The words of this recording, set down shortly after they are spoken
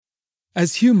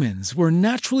As humans, we're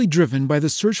naturally driven by the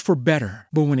search for better.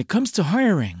 But when it comes to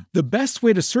hiring, the best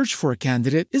way to search for a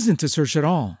candidate isn't to search at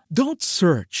all. Don't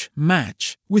search,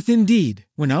 match with Indeed.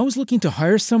 When I was looking to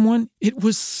hire someone, it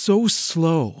was so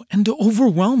slow and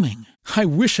overwhelming. I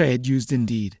wish I had used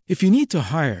Indeed. If you need to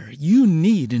hire, you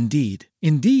need Indeed.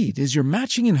 Indeed is your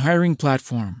matching and hiring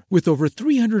platform with over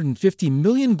 350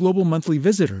 million global monthly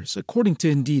visitors, according to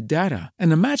Indeed data,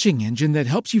 and a matching engine that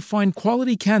helps you find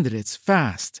quality candidates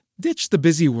fast. Ditch the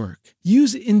busy work.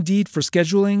 Use Indeed for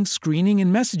scheduling, screening,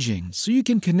 and messaging so you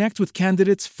can connect with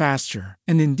candidates faster.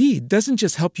 And Indeed doesn't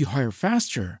just help you hire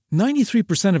faster.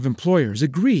 93% of employers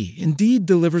agree Indeed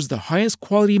delivers the highest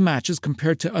quality matches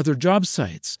compared to other job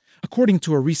sites, according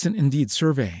to a recent Indeed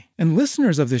survey. And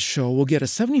listeners of this show will get a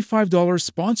 $75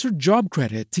 sponsored job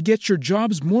credit to get your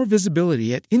jobs more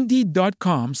visibility at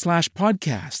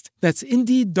Indeed.com/podcast. That's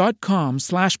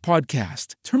Indeed.com/podcast.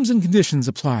 Terms and conditions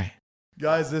apply.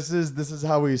 Guys, this is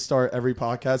how we start every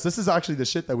podcast. This is actually the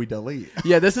shit that we delete.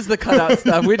 Yeah, this is the cutout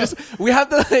stuff. We have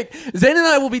to Zane and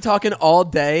I will be talking all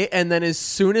day, and then as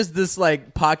soon as this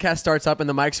podcast starts up and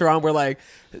the mics are on, we're like,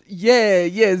 yeah,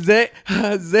 Zane,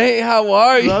 how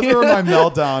are you? That's where my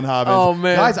meltdown happens. Oh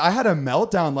man, guys, I had a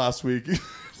meltdown last week.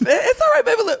 It's all right,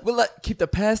 baby. We'll keep the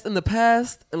past in the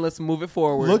past and let's move it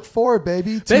forward. Look forward,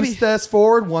 baby. Two steps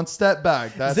forward, one step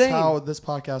back. That's Zane, how this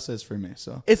podcast is for me.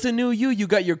 So it's a new you. You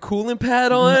got your cooling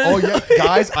pad on. Oh yeah,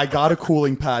 guys, I got a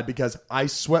cooling pad because I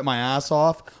sweat my ass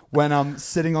off when I'm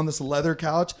sitting on this leather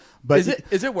couch. But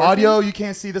is it working? Audio, you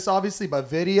can't see this obviously, but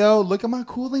video, look at my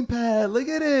cooling pad. Look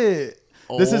at it.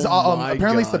 This is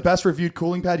apparently it's the best reviewed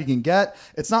cooling pad you can get.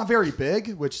 It's not very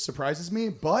big, which surprises me,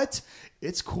 but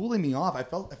it's cooling me off. I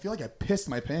feel like I pissed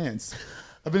my pants.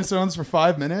 I've been sitting on this for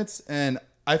 5 minutes, and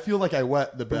I feel like I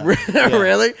wet the bed.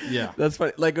 Really? Yeah. That's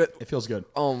funny. It feels good.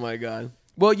 Oh my god.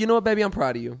 Well, you know what, baby? I'm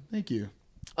proud of you. Thank you.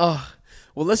 Well,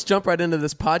 let's jump right into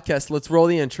this podcast. Let's roll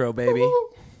the intro, baby. Woo-hoo.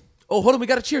 Oh, hold on. We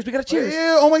got to cheers.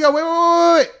 Yeah. Oh my god. Wait.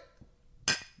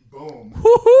 Boom.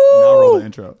 Woo-hoo. Now roll the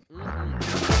intro.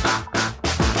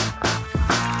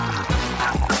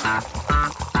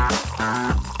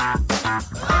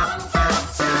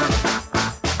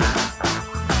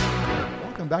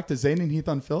 Welcome back to Zane and Heath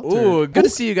Unfiltered. Ooh, good to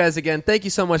see you guys again. Thank you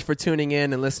so much for tuning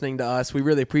in and listening to us. We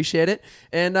really appreciate it.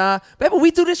 And, baby,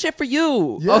 we do this shit for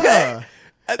you. Yeah. Okay?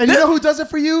 And you know who does it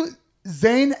for you?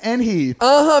 Zane and Heath.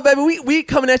 Baby. We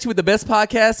coming at you with the best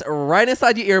podcast right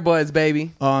inside your earbuds,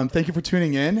 baby. Thank you for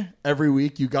tuning in every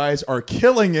week. You guys are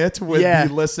killing it with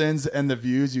the listens and the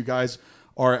views. You guys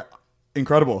are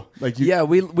incredible.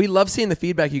 We love seeing the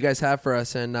feedback you guys have for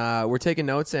us, and we're taking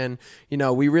notes, and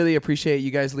we really appreciate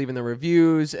you guys leaving the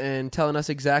reviews and telling us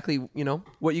exactly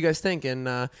what you guys think,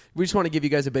 and we just want to give you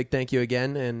guys a big thank you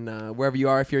again, and wherever you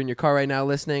are, if you're in your car right now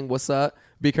listening, what's up?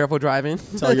 Be careful driving.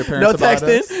 Tell your parents no about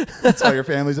texting. us. Tell your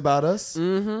families about us.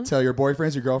 Mm-hmm. Tell your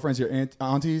boyfriends, your girlfriends, your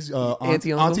aunties,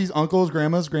 aunties, uncles,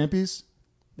 grandmas, grandpies.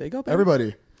 There you go, baby.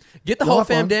 Everybody. Get the whole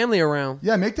fam family around.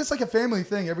 Yeah, make this like a family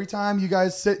thing. Every time you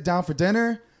guys sit down for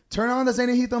dinner, turn on the Zane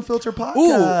and Heath Unfiltered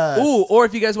podcast. Ooh. Or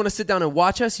if you guys want to sit down and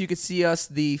watch us, you can see us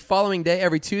the following day.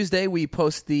 Every Tuesday, we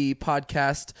post the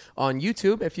podcast on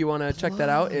YouTube. If you want to check that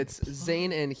out, it's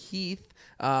Zane and Heath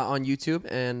on YouTube,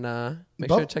 and make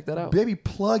sure to check that out. Baby,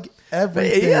 plug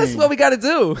everything. Yeah, that's what we got to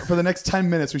do. For the next 10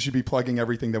 minutes, we should be plugging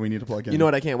everything that we need to plug in. You know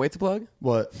what I can't wait to plug?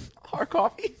 What? Our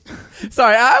coffee.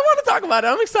 Sorry, I want to talk about it.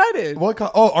 I'm excited. What?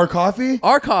 Our coffee?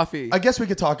 Our coffee. I guess we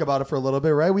could talk about it for a little bit,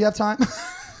 right? We have time.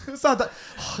 It's not that.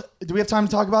 Do we have time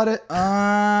to talk about it?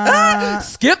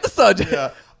 Skip the subject.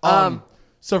 Yeah.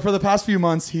 So for the past few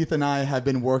months, Heath and I have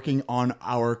been working on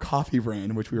our coffee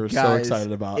brand, which we were so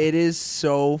excited about. It is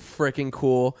so freaking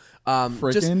cool.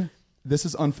 This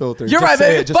is unfiltered. You're just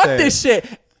right, baby. Fuck this shit.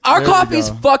 Our There we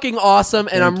coffee's go. fucking awesome, and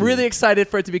Thank I'm you. really excited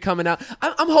for it to be coming out.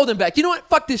 I'm holding back. You know what?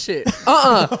 Fuck this shit. Yo,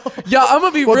 I'm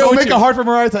gonna be Well, real don't with make you. it hard for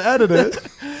Mariah to edit it.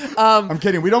 I'm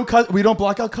kidding. We don't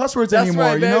block out cuss words That's anymore.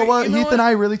 right, You know baby. what? You know Heath what? and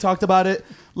I really talked about it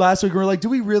last week. We were like, do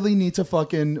we really need to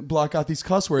fucking block out these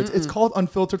cuss words? It's called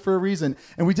Unfiltered for a reason.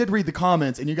 And we did read the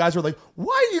comments, and you guys were like,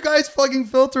 why are you guys fucking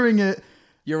filtering it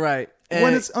You're right.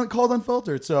 when it's called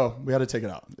Unfiltered? So we had to take it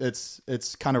out. It's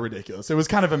kind of ridiculous. It was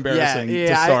kind of embarrassing to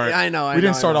start. I know. We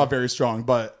didn't start off very strong,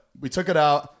 but we took it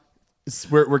out.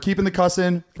 We're keeping the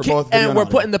cussing for both. And we're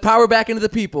putting the power back into the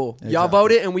people. Y'all Exactly.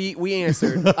 voted, and we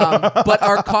answered. But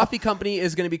our coffee company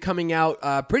is going to be coming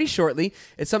out pretty shortly.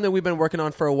 It's something we've been working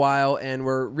on for a while, and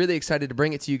we're really excited to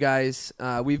bring it to you guys.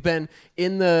 We've been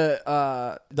in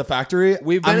the factory.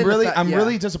 I'm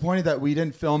really disappointed that we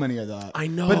didn't film any of that. I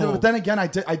know. But then again,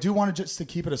 I do want to just to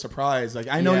keep it a surprise. Like,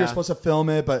 I know you're supposed to film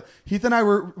it, but Heath and I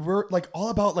were like all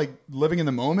about like living in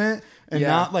the moment and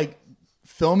not like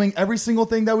filming every single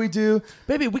thing that we do.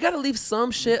 Baby, we got to leave some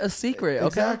shit a secret, okay?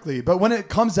 Exactly. But when it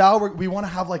comes out, we want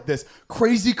to have like this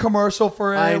crazy commercial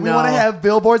for it. We know. want to have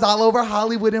billboards all over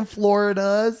Hollywood and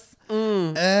Florida.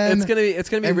 And It's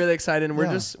gonna be really exciting.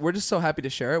 We're just so happy to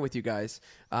share it with you guys.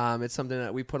 It's something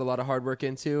that we put a lot of hard work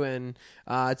into, and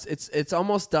it's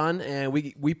almost done. And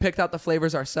we picked out the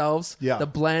flavors ourselves. Yeah, the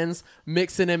blends,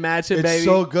 mixing and matching. It's baby.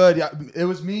 so good. Yeah, it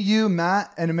was me, you,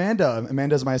 Matt, and Amanda.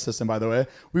 Amanda's my assistant, by the way.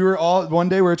 We were one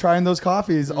day we were trying those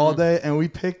coffees all day, and we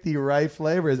picked the right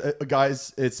flavors.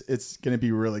 Guys, it's gonna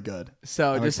be really good.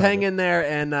 So just hang in there,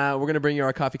 and we're gonna bring you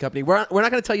our coffee company. We're not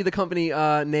gonna tell you the company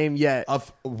name yet.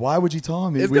 Why would you tell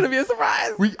me? It's gonna be a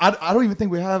surprise. I don't even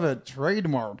think we have a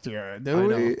trademark yet, do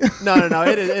we? No.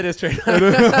 It is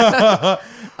trademark.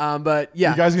 But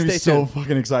yeah, you guys are gonna be so tuned.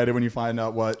 fucking excited when you find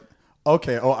out what.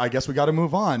 Okay. Oh, I guess we got to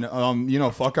move on.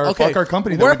 Fuck our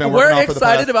company that we've been working on for the past.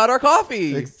 We're excited about our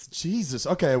coffee. Jesus.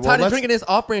 Okay. Well, Tired of drinking this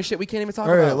off-brand shit we can't even talk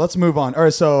about. All right, let's move on. All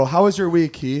right. So, how was your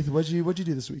week, Keith? What'd you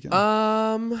do this weekend?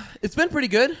 It's been pretty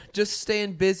good. Just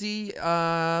staying busy.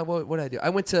 What did I do? I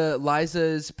went to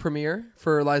Liza's premiere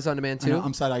for Liza on Demand 2.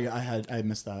 I'm sad I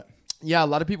missed that. Yeah, a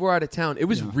lot of people were out of town. It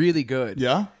was really good.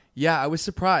 Yeah. Yeah, I was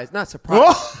surprised. Not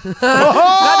surprised. Not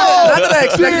that I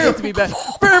expected it to be bad.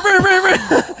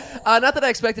 Not that I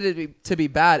expected it to be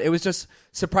bad. It was just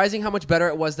surprising how much better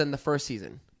it was than the first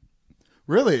season.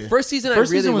 Really? First season I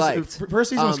really liked. First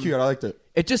season was cute. I liked it.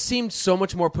 It just seemed so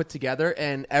much more put together,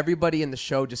 and everybody in the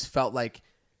show just felt like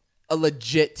a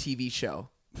legit TV show.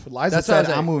 Liza said,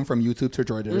 "I'm moving from YouTube to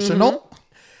traditional."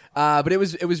 But it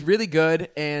was really good,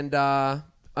 and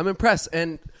I'm impressed.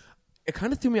 And it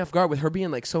kind of threw me off guard with her being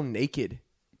like so naked.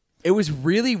 It was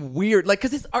really weird, like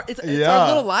because it's our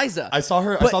little Liza. I saw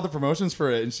her. I saw the promotions for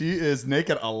it, and she is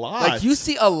naked a lot. Like you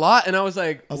see a lot, and I was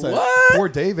like, what? Like, poor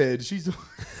David.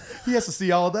 He has to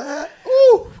see all that.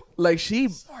 Ooh, like she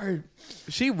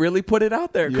really put it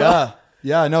out there. Yeah.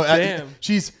 Yeah, no, damn.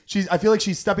 She's. I feel like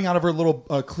she's stepping out of her little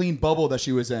clean bubble that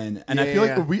she was in, and I feel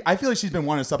like she's been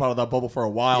wanting to step out of that bubble for a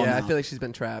while. Yeah, now. I feel like she's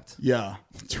been trapped. Yeah,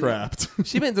 trapped.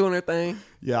 She's been doing her thing.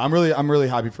 Yeah, I'm really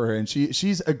happy for her, and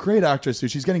she's a great actress too.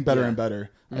 She's getting better and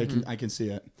better. I can see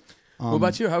it. What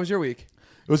about you? How was your week?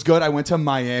 It was good. I went to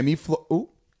Miami. Ooh,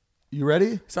 you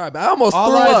ready? Sorry, but I almost all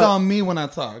threw eyes up. on me when I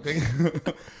talk.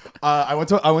 I went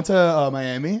to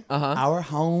Miami, our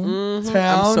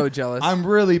hometown. I'm so jealous. I'm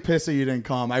really pissed that you didn't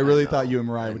come. I really thought you and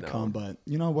Mariah would come, but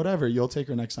whatever. You'll take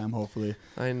her next time, hopefully.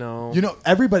 I know.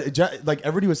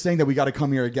 Everybody was saying that we got to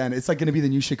come here again. It's like going to be the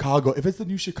new Chicago. If it's the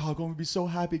new Chicago, I'm gonna be so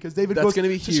happy because David goes gonna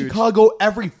be to huge. Chicago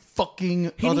every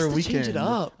fucking he other needs to weekend. Change it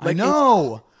up. I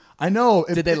know.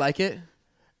 Did they like it?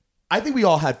 I think we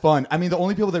all had fun. I mean, the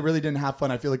only people that really didn't have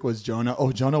fun, I feel like, was Jonah.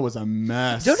 Oh, Jonah was a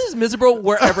mess. Jonah's miserable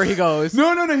wherever he goes.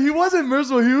 No. He wasn't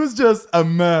miserable. He was just a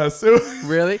mess.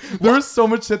 Really? There was so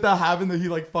much shit that happened that he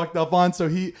fucked up on. So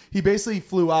he basically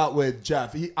flew out with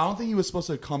Jeff. I don't think he was supposed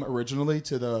to come originally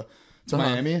to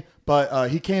Miami, but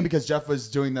he came because Jeff was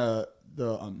doing the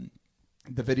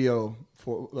video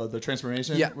for the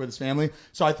transformation with his family.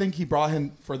 So I think he brought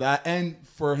him for that and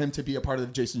for him to be a part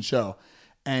of Jason's show.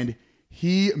 And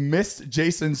he missed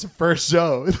Jason's first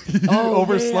show. He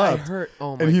overslept. I heard.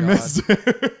 Oh my and he God. missed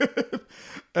it.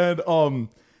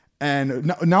 and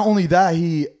not only that,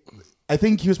 I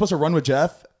think he was supposed to run with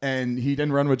Jeff, and he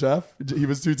didn't run with Jeff. He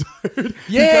was too tired.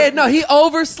 He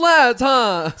overslept,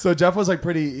 huh? So Jeff was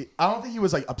pretty. I don't think he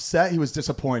was upset. He was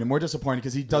disappointed, more disappointed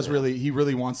because he does he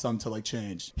really wants them to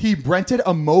change. He rented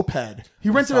a moped. He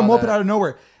rented a moped out of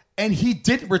nowhere. And he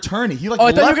didn't return it. He I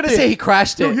thought you were gonna say he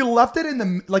crashed it. No, he left it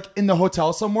in the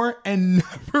hotel somewhere and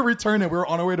never returned it. We were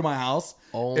on our way to my house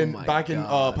in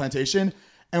Plantation,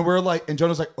 and we're and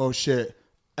Jonah's like, "Oh shit,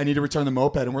 I need to return the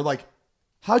moped." And we're like,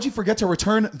 "How'd you forget to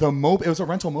return the moped? It was a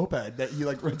rental moped that he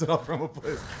rented out from a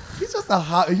place." He's just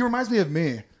he reminds me of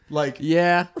me. A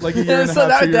year and a half, 2 years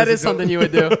that is ago. something you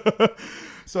would do.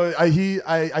 So I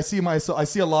see myself. I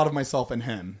see a lot of myself in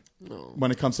him. When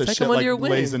it comes to shit like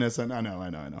laziness, and I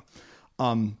know.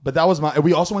 But that was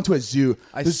we also went to a zoo.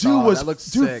 The zoo was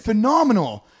sick.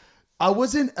 Phenomenal. I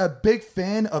wasn't a big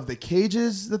fan of the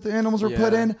cages that the animals were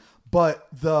put in, but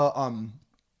the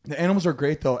animals are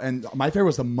great though. And my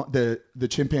favorite was the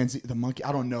chimpanzee, the monkey.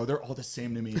 I don't know. They're all the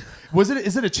same to me.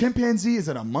 Is it a chimpanzee? Is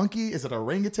it a monkey? Is it a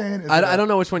orangutan? I don't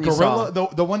know which one you saw.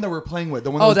 The one that we're playing with.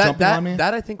 The one that was jumping on me.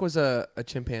 That I think was a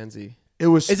chimpanzee.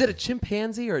 Is it a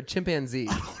chimpanzee or a chimpanzee?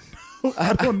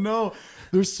 I don't know.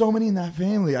 There's so many in that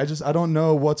family. I don't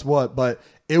know what's what, but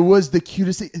it was the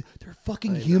cutest thing. They're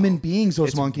fucking human beings,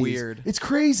 those monkeys. Weird. It's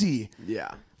crazy. Yeah.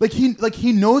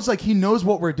 He knows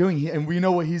what we're doing and we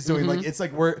know what he's doing. It's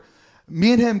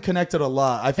Me and him connected a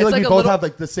lot. I feel It's like like we a both little- have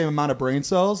like the same amount of brain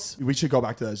cells. We should go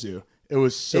back to that zoo. It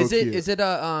was so cute. Is it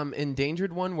a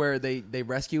endangered one where they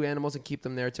rescue animals and keep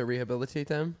them there to rehabilitate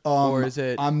them, or is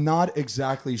it? I'm not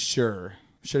exactly sure.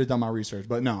 Should have done my research,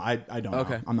 but no, I don't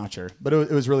Okay. know. I'm not sure. But it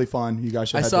was really fun. You guys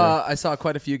should I head there. I saw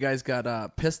quite a few guys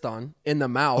got pissed on in the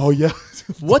mouth. Oh, yeah.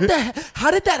 What the? How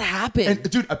did that happen? And,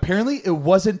 dude, apparently it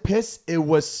wasn't piss. It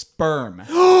was sperm.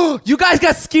 You guys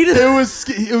got skeeted.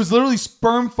 It was literally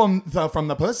sperm from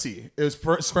the pussy. It was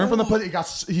sperm from the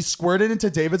pussy. He squirted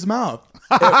into David's mouth.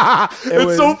 It's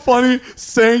was- so funny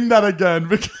saying that again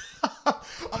because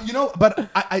but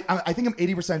I think I'm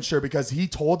 80% sure because he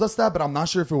told us that, but I'm not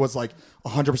sure if it was like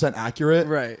 100% accurate.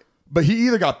 Right. But he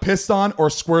either got pissed on or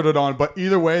squirted on. But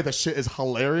either way, the shit is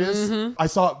hilarious. Mm-hmm. I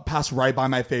saw it pass right by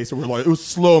my face, and it was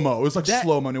slow mo. It was like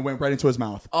slow mo, and it went right into his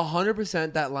mouth.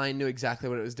 100% that line knew exactly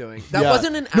what it was doing. That Yeah.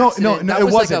 wasn't an accident. No, That it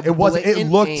was wasn't. Like a it wasn't. It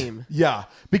blatant looked. aim. Yeah,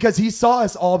 because he saw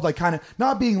us all like kind of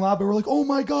not being loud, but we're like, "Oh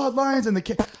my god, lions!" And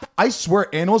I swear,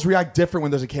 animals react different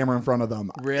when there's a camera in front of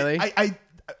them. Really? I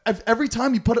every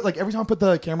time you put it, like every time I put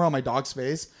the camera on my dog's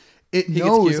face, it gets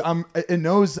knows cute? it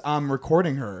knows I'm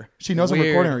recording her. She knows I'm Weird.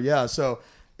 recording her. Yeah, so.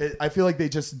 I feel like they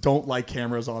just don't like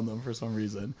cameras on them for some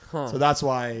reason. So that's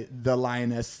why the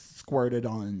lioness squirted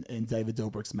in David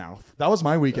Dobrik's mouth. That was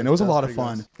my weekend. It was a lot of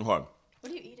fun. Hold on.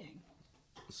 What are you eating?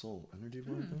 Soul energy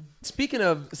bar. Speaking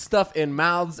of stuff in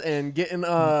mouths and getting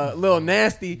a little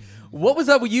nasty, what was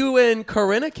up with you and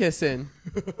Corinna kissing?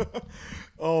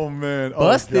 Oh man,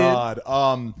 Busted. Oh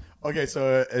god. Okay,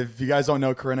 so if you guys don't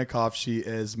know Corinna Koff, she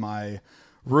is my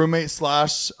roommate /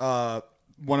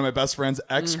 one of my best friends'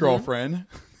 ex-girlfriend.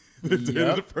 Dated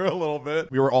it for a little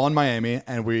bit. We were all in Miami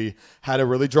and we had a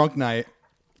really drunk night,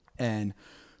 and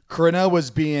Corinna was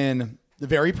being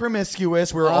very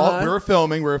promiscuous. We were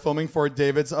filming. We were filming for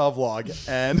David's vlog,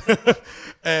 and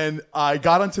and I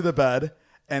got onto the bed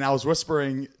and I was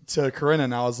whispering to Corinna,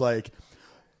 and I was like,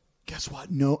 guess what?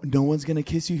 No one's gonna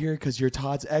kiss you here because you're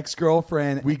Todd's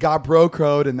ex-girlfriend. We got bro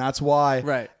code, and that's why.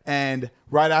 Right. And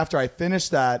right after I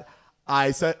finished that,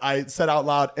 I said out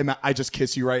loud, "Am I just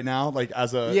kiss you right now?" Like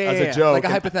as a joke, like a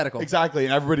And- hypothetical. Exactly.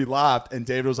 And everybody laughed, and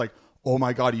David was like, "Oh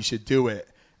my god, you should do it,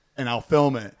 and I'll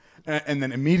film it." And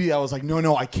then immediately I was like,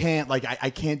 no, I can't. Like I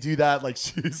can't do that. Like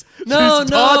she's No,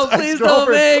 Todd's please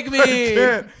don't ex-girlfriend. make me. I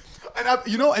can't. And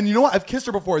you know what? I've kissed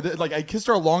her before. Like I kissed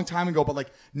her a long time ago, but like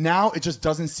now it just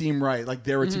doesn't seem right. Like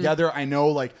they were Mm-hmm. together. I know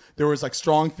like there was like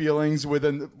strong feelings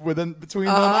within between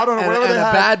them. I don't know, whatever and they a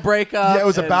had. bad breakup. Yeah, it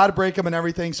was a and- bad breakup and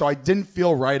everything. So I didn't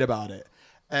feel right about it,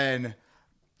 and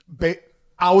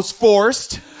I was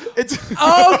forced. It's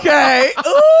Okay.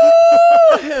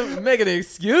 Ooh, making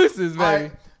excuses,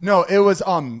 baby. No, it was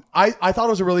I thought it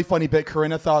was a really funny bit.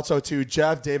 Corinna thought so too.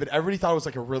 Jeff, David, everybody thought it was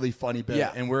like a really funny bit.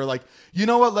 Yeah. And we are like, you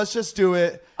know what? Let's just do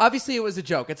it. Obviously, it was a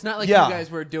joke. It's not like Yeah. you guys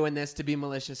were doing this to be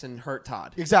malicious and hurt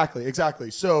Todd.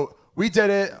 Exactly. So we did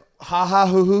it. Ha ha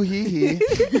hoo hoo hee hee.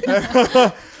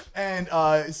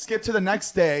 And skip to the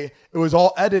next day. It was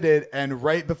all edited, and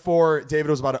right before David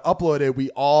was about to upload it, we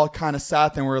all kind of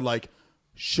sat there and we were like,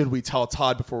 should we tell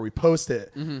Todd before we post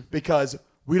it? Because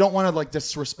we don't want to like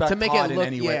disrespect To make Todd it in look-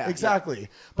 any way. yeah, Exactly.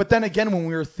 But then again, when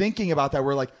we were thinking about that,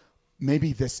 we're like,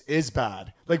 maybe this is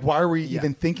bad. Like, why are we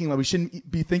even thinking like we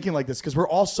shouldn't be thinking like this? Because we're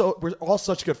all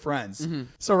such good friends.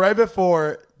 So right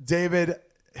before, David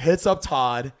hits up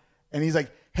Todd and he's like,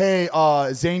 hey,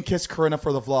 Zane kissed Corinna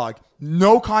for the vlog.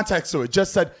 No context to it.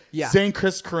 Just said Zane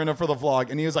kissed Corinna for the vlog.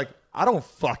 And he was like, I don't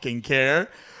fucking care.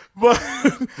 But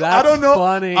I don't know.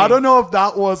 funny. I don't know if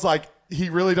that was like he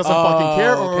really doesn't fucking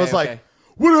care, or it was like,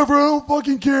 whatever, I don't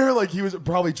fucking care. Like he was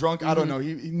probably drunk. I don't know.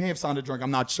 He may have sounded drunk.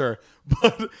 I'm not sure.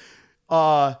 But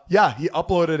yeah, he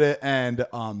uploaded it, and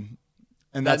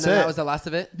that's it. That was the last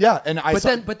of it. Yeah, and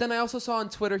But then I also saw on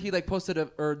Twitter he like posted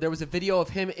or there was a video of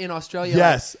him in Australia.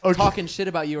 Yes, like, okay. talking shit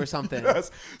about you or something.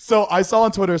 Yes. So I saw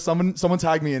on Twitter someone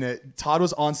tagged me in it. Todd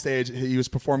was on stage. He was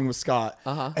performing with Scott,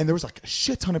 and there was like a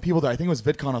shit ton of people there. I think it was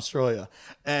VidCon Australia,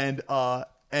 and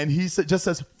he just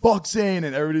says "fuck Zane,"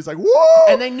 and everybody's like, "Whoa!"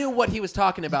 And they knew what he was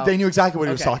talking about. They knew exactly what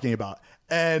he was Okay. talking about,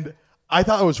 and I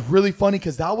thought it was really funny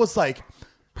because that was like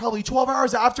probably 12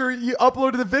 hours after he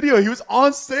uploaded the video. He was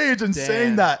on stage and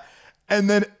saying that, and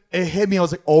then it hit me. I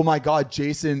was like, "Oh my god,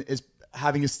 Jason is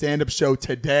having a stand-up show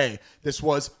today." This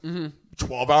was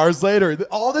 12 hours later.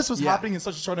 All this was happening in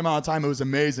such a short amount of time. It was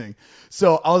amazing.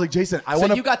 So I was like, Jason, I want So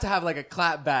to. you got to have like a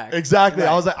clap back. Exactly.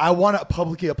 Right. I was like, I want to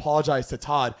publicly apologize to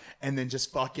Todd and then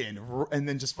just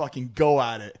fucking go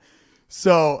at it.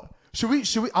 So should we,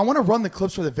 I want to run the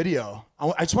clips for the video.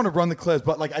 I just want to run the clips,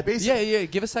 but like I basically. Yeah.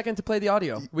 Give a second to play the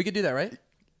audio. We could do that, right?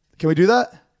 Can we do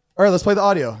that? All right, let's play the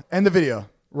audio and the video.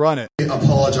 Run it. I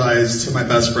apologize to my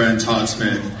best friend, Todd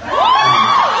Smith.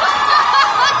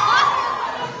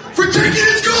 For taking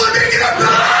his goal and making it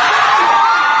back!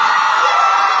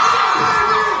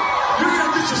 You're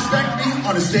gonna disrespect me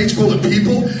on a stage full of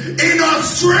people in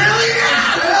Australia?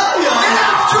 In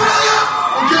Australia?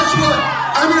 Well, guess what?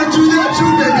 I'm gonna do that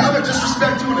too, baby. I'm gonna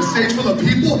disrespect you on a stage full of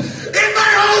people in my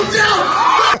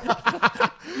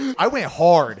hotel! I went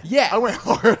hard. Yeah. I went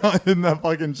hard in that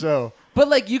fucking show. But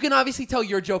like, you can obviously tell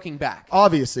you're joking back.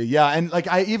 Obviously, yeah, and like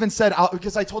I even said,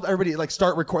 because I told everybody like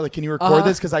start record, like can you record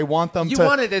this? Because I want them You to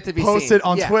wanted it to be post seen. it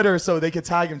on Yeah. Twitter so they could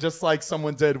tag him just like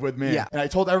someone did with me. Yeah. And I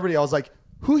told everybody, I was like,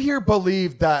 who here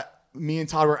believed that me and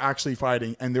Todd were actually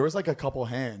fighting? And there was like a couple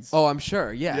hands. Oh, I'm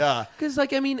sure. Yeah. Yeah. Because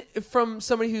like, I mean, from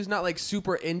somebody who's not like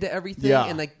super into everything, Yeah.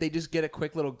 and like they just get a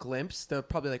quick little glimpse, they're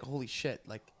probably like, holy shit,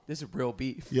 like this is real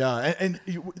beef. Yeah, and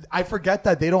I forget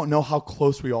that they don't know how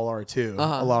close we all are too.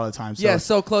 A lot of the time. Yeah,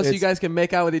 so close you guys can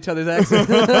make out with each other's exes.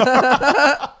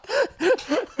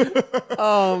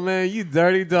 Oh man, you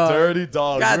dirty dog. Dirty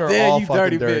dogs. God We're damn, all you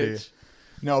fucking dirty bitch.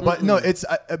 No, but no, it's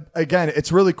again,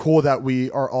 it's really cool that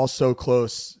we are all so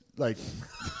close. Like,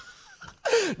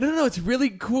 No, it's really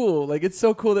cool. Like, it's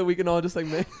so cool that we can all just like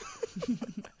make.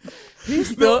 He's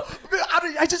still.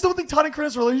 I just don't think Todd and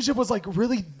Corinne's relationship was like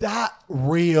really that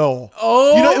real.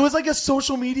 Oh. You know, it was like a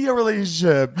social media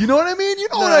relationship. You know what I mean? You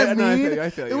know what I no, I mean?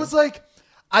 feel you. It was like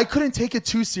I couldn't take it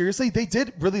too seriously. They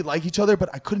did really like each other, but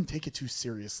I couldn't take it too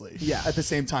seriously. Yeah. At the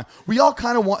same time, we all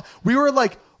kind of we were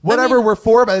like. Whatever we're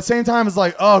for, but at the same time, it's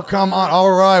like, oh, come on.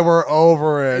 All right, we're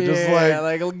over it. Just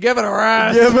like give it a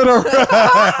rest. give it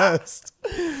a rest.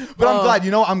 But I'm glad,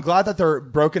 I'm glad that they're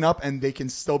broken up and they can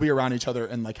still be around each other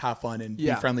and like have fun and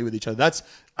be friendly with each other.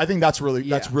 I think that's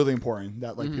really important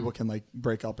that like people can like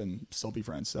break up and still be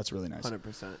friends. That's really nice.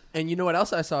 100%. And you know what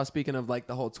else I saw? Speaking of like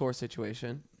the whole tour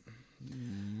situation.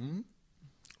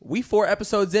 We 4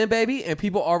 episodes in, baby, and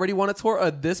people already want a tour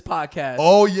of this podcast.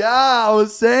 Oh yeah, I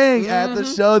was saying at the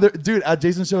show, dude, at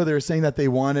Jason's show, they were saying that they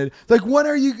wanted like, when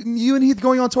are you and Heath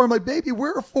going on tour? I'm like, baby,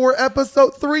 we're 3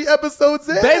 episodes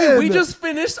in. Baby, we just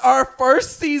finished our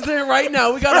first season right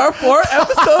now. We got our 4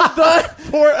 episodes done.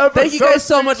 4 episodes. Thank you guys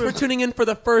so much for tuning in for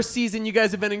the first season. You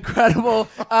guys have been incredible.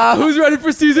 Who's ready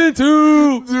for season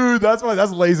 2? Dude, that's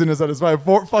laziness at its fine.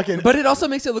 But it also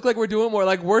makes it look like we're doing more.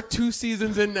 Like we're 2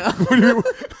 seasons in now.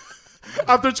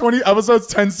 After 20 episodes,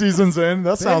 10 seasons in,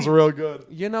 that sounds real good.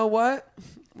 You know what?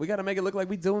 We got to make it look like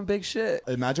we doing big shit.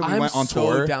 Imagine we went on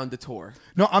tour. I'm so down to tour.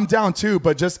 No, I'm down too,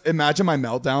 but just imagine my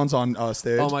meltdowns on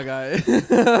stage. Oh my God.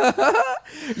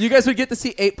 You guys would get to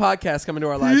see 8 podcasts coming to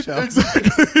our live show.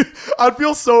 Exactly. I'd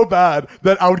feel so bad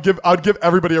that I'd give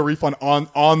everybody a refund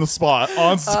on the spot,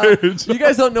 on stage. You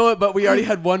guys don't know it, but we already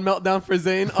had 1 meltdown for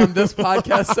Zane on this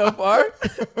podcast so far.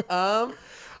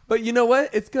 But you know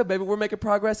what? It's good, baby. We're making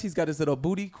progress. He's got his little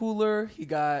booty cooler. He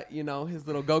got, his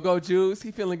little go-go juice.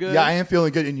 He feeling good. Yeah, I am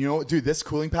feeling good. And you know what, dude? This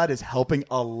cooling pad is helping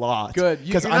a lot. Good.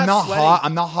 Because You're I'm not sweating. hot.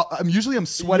 I'm not hot. Usually I'm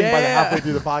sweating by the Yeah. halfway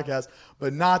through the podcast.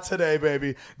 But not today,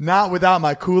 baby. Not without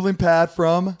my cooling pad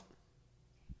from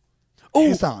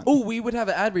Amazon. Oh, we would have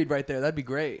an ad read right there. That'd be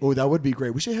great. Oh, that would be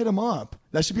great. We should hit him up.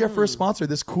 That should be our first sponsor,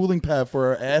 this cooling pad for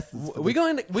our asses. We're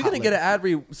gonna get an ad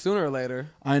read sooner or later.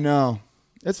 I know.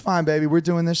 It's fine, baby. We're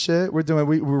doing this shit. We're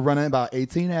running about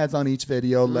 18 ads on each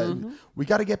video. We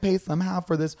got to get paid somehow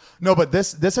for this. No, but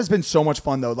this has been so much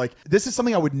fun though. Like this is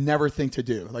something I would never think to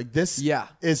do. Like this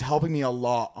is helping me a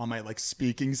lot on my like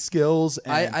speaking skills.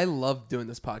 And I love doing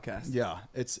this podcast. yeah,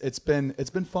 it's been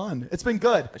fun. It's been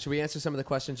good. Should we answer some of the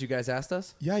questions you guys asked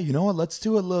us? Yeah, you know what? Let's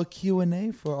do a little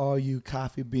Q&A for all you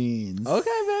coffee beans.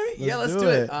 Okay, baby. Let's do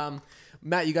it.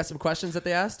 Matt, you got some questions that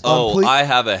they asked? Oh, I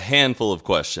have a handful of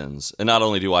questions, and not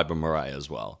only do I, but Mariah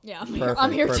as well. Yeah, Perfect,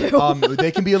 I'm here perfect. too.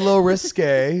 They can be a little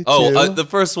risque. Oh, too. the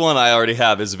first one I already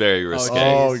have is very risque.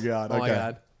 Oh, God. Oh, my Okay.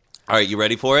 God. All right, you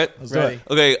ready for it? Let's do Ready. it.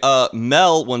 Okay,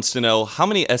 Mel wants to know, how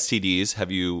many STDs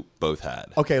have you both had?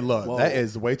 Okay, look, that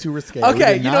is way too risque. Okay, We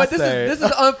did you know not what? say- This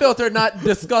is unfiltered, not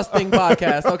disgusting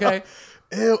podcast, okay?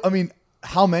 Ew, I mean,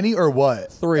 how many or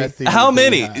what? 3. STDs How do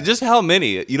many? you have? Just how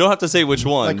many? You don't have to say which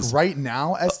like ones. right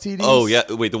now, STDs? Oh, yeah.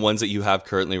 Wait, the ones that you have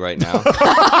currently right now?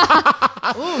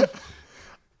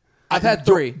 I've had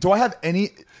 3. Do I have any?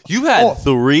 You had Oh.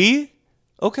 3?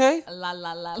 Okay. La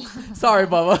la la la. Sorry,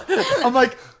 Bubba. I'm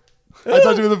like, I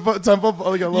touched you with the tempo,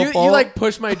 like a little you fall. like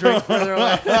push my drink further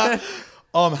away.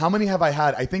 How many have I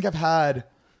had? I think I've had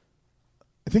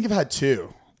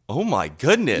 2. Oh, my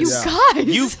goodness. You guys.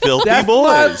 You filthy That's boys.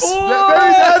 my boy.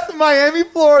 Baby, that's Miami,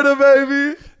 Florida,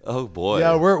 baby. Oh, boy.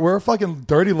 Yeah, we're fucking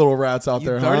dirty little rats out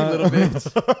there, Dirty huh? little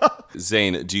bitch.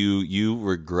 Zane, do you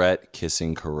regret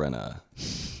kissing Corinna?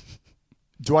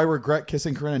 Do I regret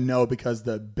kissing Corinna? No, because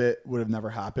the bit would have never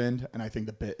happened, and I think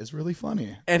the bit is really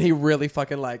funny. And he really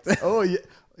fucking liked it. Oh yeah,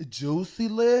 juicy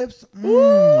lips.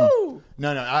 Woo!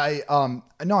 No, I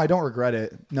don't regret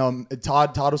it. No,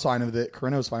 Todd was fine with it.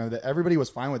 Corinna was fine with it. Everybody was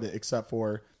fine with it except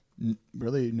for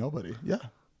really nobody. Yeah,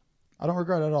 I don't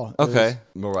regret it at all. Okay,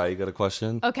 Mariah, you got a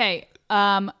question? Okay.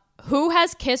 Who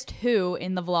has kissed who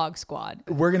in the vlog squad?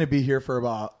 We're gonna be here for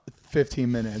about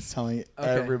 15 minutes telling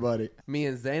everybody. Me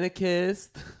and Zayna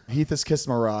kissed. Heath has kissed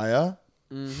Mariah.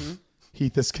 Mm-hmm.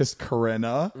 Heath has kissed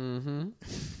Corinna. Mm-hmm.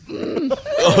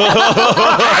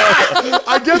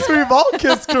 I guess we've all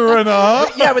kissed Corinna.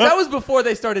 Yeah, but that was before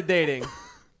they started dating.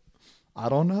 I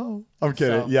don't know. I'm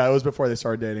kidding. So. Yeah, it was before they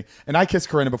started dating. And I kissed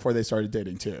Corinna before they started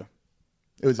dating too.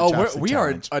 It was a chapstick we are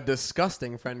challenge. a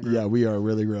disgusting friend group. Yeah, we are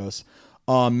really gross.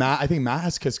 I think Matt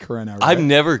has kissed Corinna, right? I've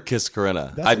never kissed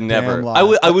Corinna. That's I've a never. damn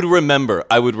lie. I would remember,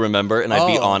 and I'd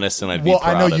be honest, and I'd be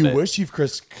proud I know of you it. wish you've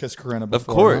kissed Corinna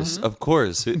before. Of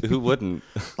course. Who wouldn't?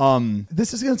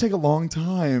 This is going to take a long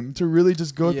time to really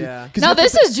just go Yeah. through. No,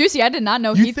 this is juicy. I did not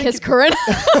know Heath kissed Corinna.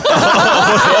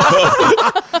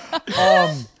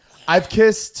 I've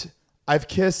kissed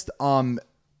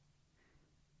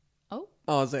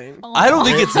Oh, Zane. I don't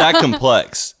think it's that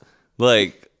complex.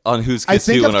 Like on who's I kissed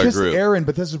think who I've in our kissed group. Aaron,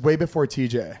 but this is way before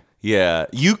TJ. Yeah,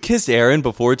 you kissed Aaron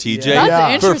before TJ That's Yeah.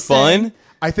 for interesting. fun.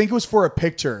 I think it was for a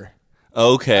picture.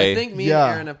 Okay. I think me Yeah.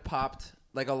 and Aaron have popped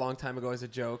like a long time ago as a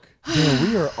joke. Dude,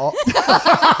 we are all.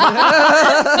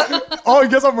 Oh, I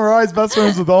guess I'm Mariah's best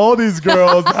friends with all these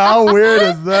girls. How weird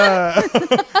is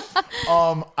that?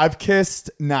 I've kissed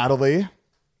Natalie.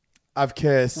 I've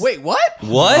kissed. Wait, what?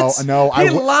 What? No, He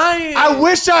lying. I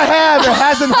wish I had. It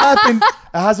hasn't happened.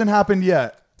 It hasn't happened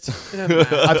yet.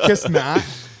 I've kissed Matt.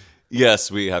 Yes,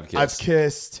 we have kissed. I've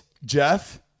kissed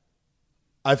Jeff.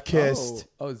 I've kissed.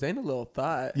 Oh, Zane a little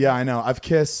thought. Yeah, I know. I've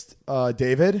kissed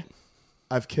David.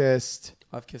 I've kissed.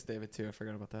 I've kissed David too. I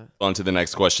forgot about that. On to the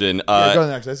next question. Go to the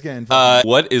next. Let's get in.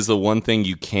 What is the one thing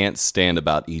you can't stand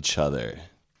about each other?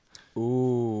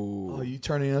 Ooh. Oh, you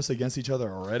turning us against each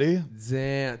other already?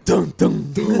 Zan. Dun,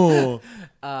 dun, dun. You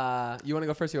want to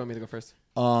go first? Or you want me to go first?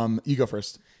 You go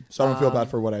first, so I don't feel bad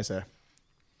for what I say.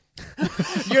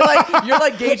 You're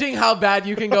like gauging how bad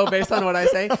you can go based on what I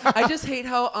say. I just hate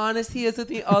how honest he is with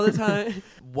me all the time.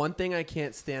 One thing I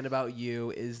can't stand about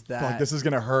you is that Fuck, this is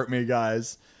gonna hurt me,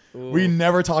 guys. We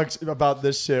never talked about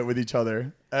this shit with each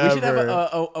other. Ever. we should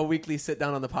have a weekly sit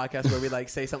down on the podcast where we like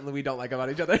say something that we don't like about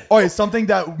each other. Oh, it's something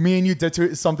that me and you did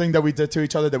to something that we did to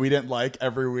each other that we didn't like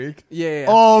every week. Yeah.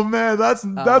 Oh man, that's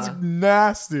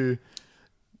nasty.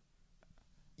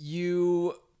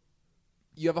 You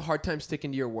have a hard time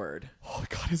sticking to your word. Oh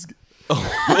god, it's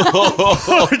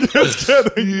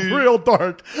getting real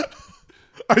dark.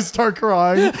 I start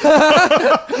crying.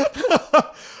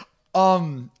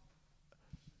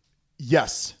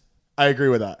 Yes, I agree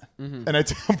with that, and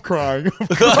I'm crying.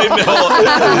 I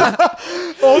know.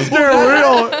 Oh, it's getting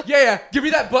real. Yeah. Give me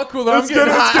that butt cooler. It's getting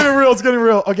real. It's getting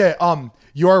real. Okay.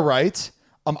 You are right.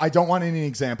 I don't want any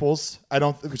examples.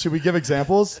 Should we give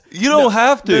examples? You don't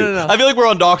have to. No. I feel like we're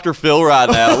on Dr. Phil right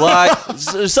now. Like,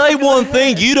 say one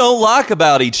thing you don't like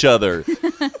about each other.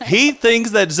 He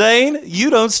thinks that, Zane, you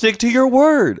don't stick to your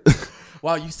word.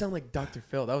 Wow, you sound like Dr.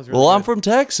 Phil. That was really Well, good. I'm from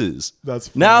Texas. That's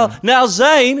funny. Now,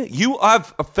 Zane, you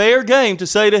have a fair game to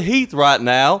say to Heath right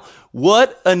now.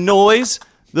 What annoys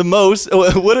the most?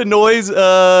 What annoys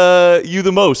you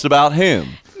the most about him?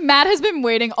 Matt has been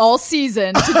waiting all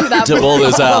season to do that. To pull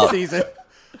this All out, season.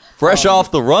 fresh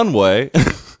off the runway.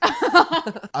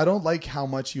 I don't like how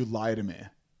much you lie to me.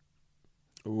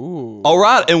 Ooh. All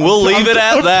right, and we'll leave it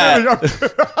at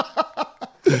that.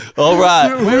 All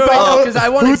right. Wait, because I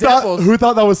want examples. Who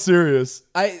thought that was serious?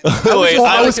 Wait,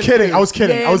 I was kidding. I was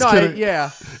kidding. Yeah, I was kidding.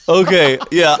 Yeah. Okay,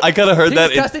 yeah, I kind of heard He that.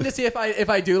 was testing to see if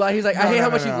I do lie. He's like, I hate how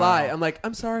much you lie. I'm like,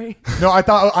 I'm sorry. No, I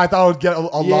thought I would get a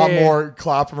lot Yeah. more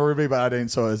clap from everybody, but I didn't.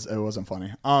 So it wasn't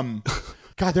funny.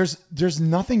 God, there's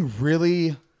nothing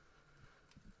really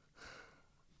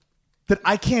that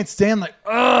I can't stand. Like,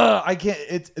 I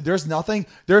can't. There's nothing.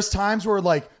 There's times where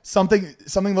like something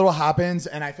little happens,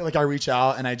 and I feel like I reach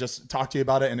out and I just talk to you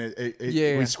about it, and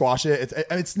we squash it.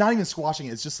 It's not even squashing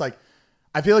it. It's just like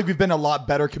I feel like we've been a lot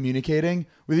better communicating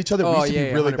with each other. We used to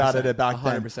be really bad at it back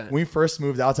then. 100%. When we first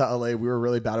moved out to LA, we were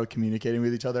really bad at communicating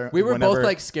with each other. We were both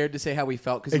like scared to say how we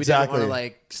felt because we didn't want to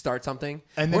like start something.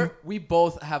 And then we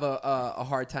both have a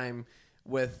hard time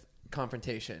with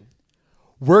confrontation.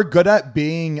 We're good at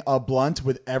being blunt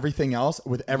with everything else,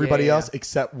 with everybody Yeah. else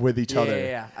except with each other.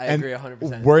 Yeah. I And agree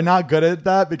 100%. We're not good at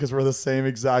that because we're the same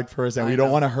exact person. We don't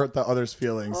know. want to hurt the other's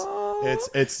feelings.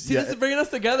 It's See, yeah. this is bringing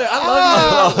us together. I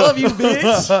love you. I love you,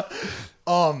 bitch.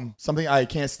 Something I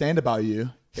can't stand about you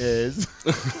is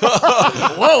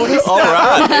Whoa. All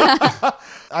right.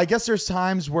 I guess there's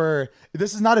times where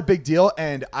this is not a big deal,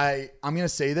 and I'm gonna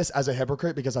say this as a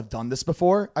hypocrite because I've done this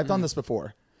before. I've done this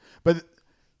before, but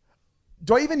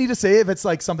do I even need to say it if it's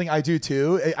like something I do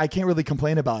too? I can't really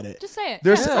complain about it. Just say it.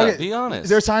 There's Yeah, be honest.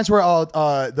 There's times where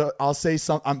I'll say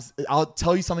I'll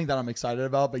tell you something that I'm excited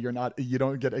about, but you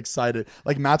don't get excited.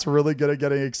 Like Matt's really good at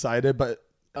getting excited, but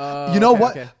you know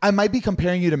what? okay. I might be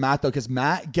comparing you to Matt though, because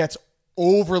Matt gets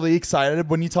overly excited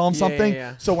when you tell him something.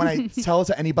 yeah. So when I tell it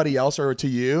to anybody else or to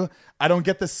you, I don't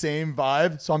get the same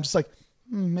vibe. So I'm just like,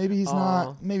 maybe he's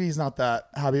not that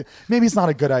happy. Maybe it's not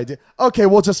a good idea. Okay,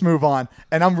 we'll just move on.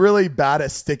 And I'm really bad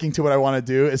at sticking to what I want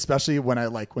to do, especially when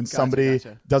somebody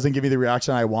doesn't give me the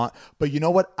reaction I want. But you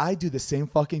know what? I do the same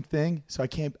fucking thing, so I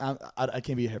can't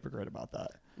be a hypocrite about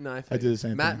that. No, I do the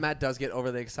same thing. Matt does get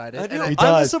overly excited. I do. And He I'm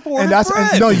a does. supportive and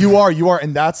friend. no, you are,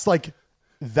 and that's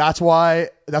why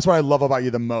that's what I love about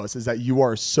you the most is that you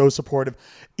are so supportive.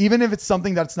 Even if it's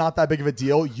something that's not that big of a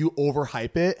deal, you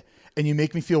overhype it and you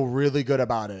make me feel really good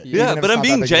about it. Yeah, Even if but it's I'm not that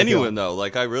being big of a deal. genuine though.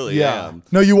 Like I really Yeah. am.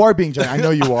 No, you are being genuine. I know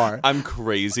you are. I'm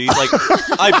crazy. Like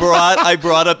I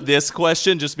brought up this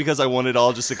question just because I wanted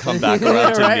all just to come back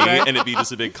around to Right, me right. and it be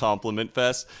just a big compliment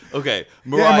fest. Okay, Yeah,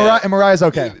 Mariah. and Mariah's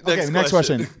okay. Okay, next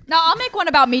question. No, I'll make one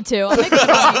about me too. I'll make one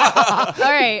about me.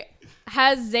 All right.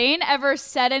 Has Zayn ever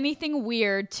said anything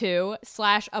weird to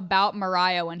 / about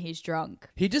Mariah when he's drunk?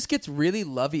 he just gets really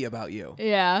lovey about you.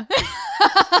 Yeah.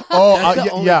 Oh, That's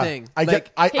the only thing. I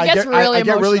Like, get He gets really I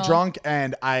get really emotional. drunk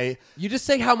and You just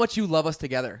say how much you love us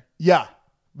together.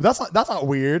 that's not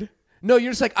weird. No,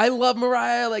 you're just like, I love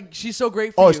Mariah. Like, she's so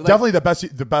great for Oh, you. it's Like, definitely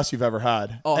the best you've ever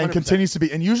had, Oh, and 100%. continues to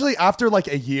be. And usually after like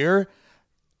a year,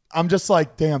 I'm just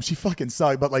like, damn, she fucking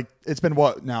sucked. But like, it's been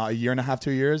what now, a year and a half,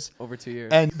 2 years, over 2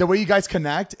 years. and the way you guys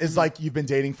connect is like you've been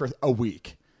dating for a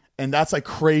week, and that's like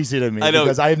crazy to me I know.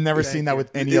 because I've never seen that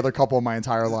with any other couple in my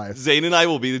entire life. Zayn and I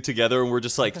will be together and we're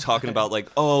just like talking about like,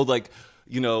 oh, like,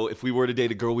 you know, if we were to date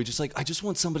a girl, we just like, I just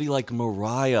want somebody like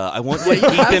Mariah. I want what Heath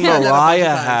and said that a bunch of Mariah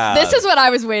times. have. This is what I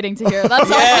was waiting to hear. That's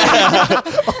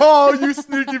all. Oh, you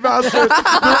sneaky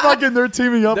bastards! They're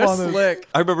teaming up They're on this. slick.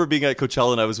 I remember being at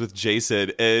Coachella and I was with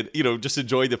Jason and, you know, just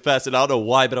enjoying the fest. And I don't know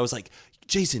why, but I was like,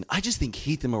 Jason, I just think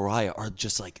Heath and Mariah are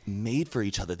just like made for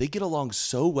each other. They get along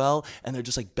so well and they're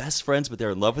just like best friends, but they're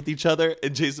in love with each other.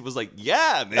 And Jason was like,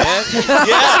 yeah, man. Yeah.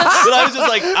 But I was just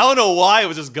like, I don't know why I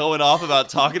was just going off about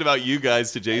talking about you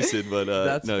guys to Jason. But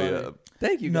That's no, funny. yeah.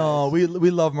 Thank you, guys. No, we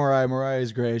love Mariah. Mariah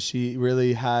is great. She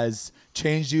really has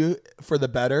changed you for the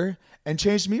better and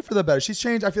changed me for the better. She's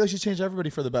changed. I feel like she's changed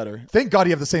everybody for the better. Thank God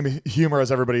you have the same humor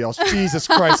as everybody else. Jesus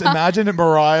Christ. Imagine if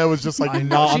Mariah was just like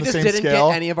not she on the just same didn't scale.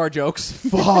 get any of our jokes.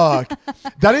 Fuck.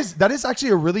 That is actually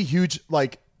a really huge,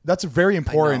 like, that's very know.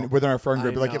 important within our friend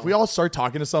group. I Like if know. we all start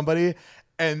talking to somebody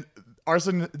and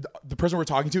the person we're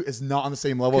talking to is not on the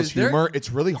same level as 'Cause they're- humor,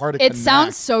 it's really hard to It connect.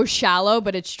 sounds so shallow,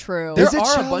 but it's true. There Is it are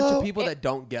a bunch shallow? of people that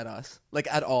don't get us, like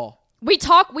at all. We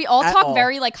all At talk all.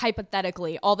 very like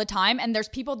hypothetically all the time, and there's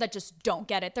people that just don't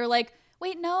get it. They're like,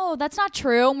 wait, no, that's not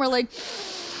true. And we're like,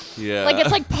 Yeah.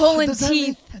 it's like pulling Does that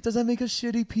teeth. does that make us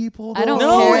shitty people? I don't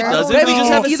though? No, care. it doesn't. Baby, We just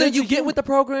just have a either sense you of get with the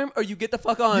program or you get the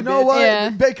fuck on. You know bitch. what? Yeah.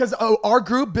 Because our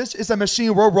group, bitch, is a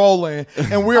machine. We're rolling,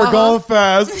 and we are going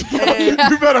fast.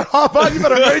 You better hop on. You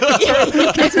better make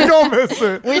it because you don't miss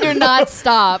it. We do not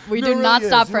stop. We It do really not is.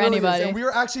 stop It for really is. anybody. And we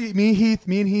were actually me, Heath,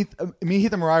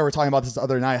 and Mariah were talking about this the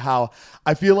other night. How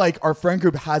I feel like our friend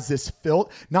group has this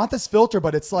not this filter,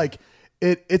 but it's like.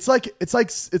 It's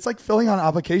like filling out an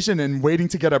application and waiting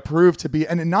to get approved to be,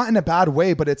 and not in a bad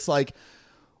way, but it's like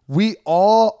we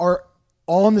all are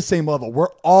all on the same level.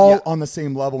 We're all on the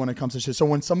same level when it comes to shit. So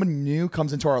when someone new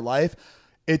comes into our life,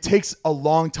 it takes a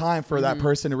long time for that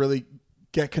person to really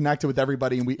get connected with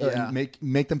everybody and and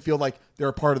make them feel like they're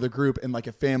a part of the group in like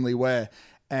a family way.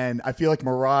 And I feel like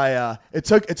Mariah, it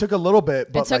took a little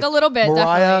bit, but took like, a little bit,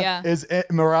 Mariah definitely,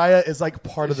 Mariah is like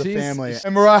part of the She's- family.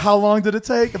 And Mariah, how long did it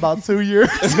take? About 2 years.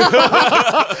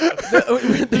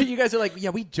 You guys are like,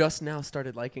 yeah, we just now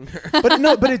started liking her. but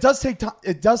it does take time.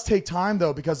 It does take time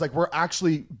though, because like we're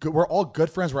actually good. We're all good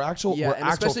friends. We're Yeah, actual and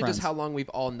especially friends. just how long we've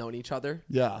all known each other,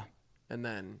 Yeah. and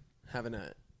then having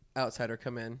an outsider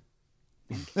come in.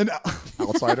 An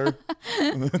outsider.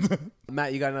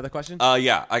 Matt, you got another question?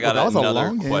 Yeah, I got that was a another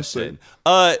long question.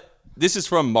 This is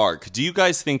from Mark. Do you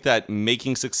guys think that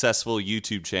making successful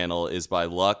YouTube channel is by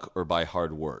luck or by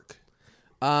hard work?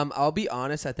 I'll be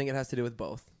honest. I think it has to do with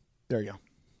both. There you go.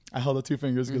 I held up 2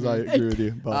 fingers because I agree with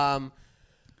you. But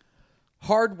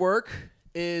Hard work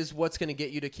is what's going to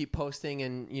get you to keep posting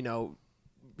and, you know,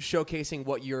 showcasing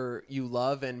what you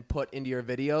love and put into your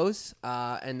videos,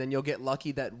 and then you'll get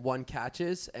lucky that one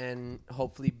catches and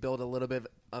hopefully build a little bit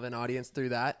of an audience through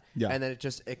that. Yeah. And then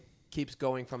it keeps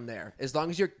going from there. As long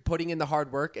as you're putting in the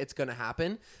hard work, it's going to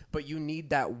happen. But you need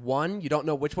that one. You don't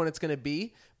know which one it's going to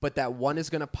be, but that one is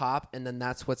going to pop, and then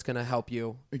that's what's going to help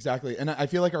you. Exactly. And I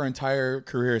feel like our entire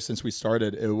career since we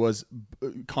started, it was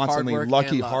constantly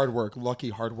lucky, hard work.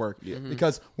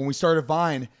 Because when we started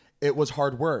Vine, it was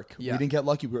hard work. Yeah. We didn't get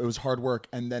lucky. It was hard work.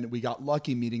 And then we got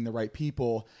lucky meeting the right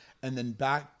people, and then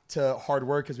back to hard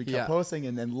work because we kept posting,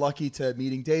 and then lucky to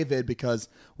meeting David because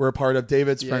we're a part of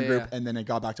David's friend group. And then it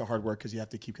got back to hard work because you have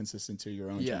to keep consistent to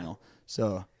your own channel.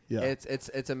 So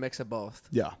it's a mix of both.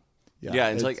 Yeah.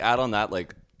 And to like add on that,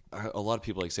 like a lot of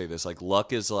people like say this, like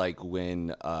luck is like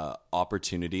when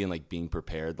opportunity and like being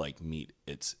prepared like meet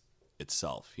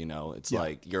itself, you know. It's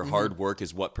like your hard work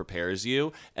is what prepares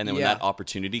you, and then when that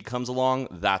opportunity comes along,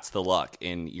 that's the luck,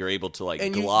 and you're able to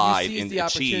like glide and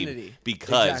achieve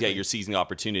because you're seizing the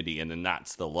opportunity, and then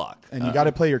that's the luck. And you got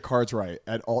to play your cards right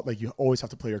at all. Like you always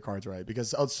have to play your cards right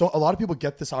because a lot of people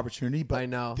get this opportunity, but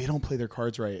they don't play their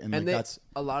cards right, and like that's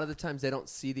a lot of the times they don't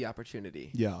see the opportunity.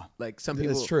 Yeah, like some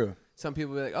people. It's true. Some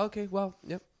people will be like, okay, well,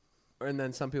 yep, and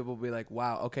then some people will be like,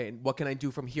 wow, okay, what can I do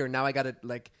from here? Now I got to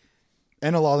like.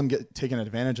 And a lot of them get taken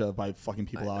advantage of by fucking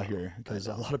people out here because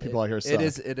a lot of people out here suck.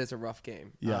 It is a rough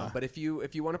game. Yeah. But if you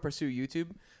want to pursue YouTube,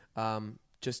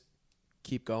 just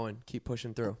keep going, keep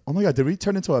pushing through. Oh my God, did we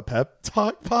turn into a pep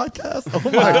talk podcast?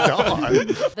 Oh my God.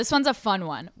 This one's a fun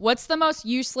one. What's the most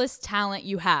useless talent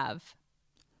you have?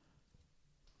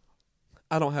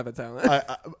 I don't have a talent.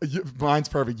 Mine's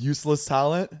perfect. Useless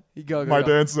talent. Go.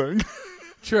 Dancing.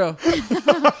 True.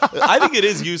 I think it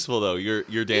is useful though.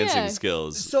 Your dancing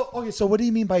skills. So what do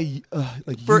you mean by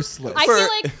useless? I feel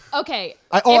like okay.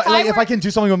 If I can do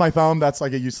something with my thumb, that's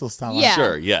like a useless talent. Yeah.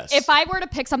 Sure. Yes. If I were to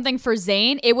pick something for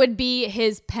Zane, it would be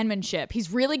his penmanship.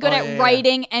 He's really good at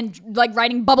writing and like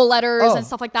writing bubble letters and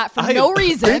stuff like that for no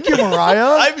reason. Thank you, Mariah.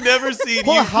 I've never seen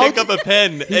you pick up a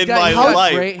pen in my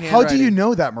life. How do you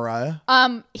know that, Mariah?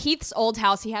 Heath's old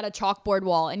house, he had a chalkboard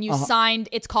wall, and you signed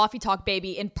 "It's Coffee Talk,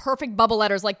 Baby" in perfect bubble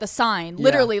letters, like the sign,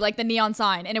 literally like the neon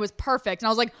sign, and it was perfect. And I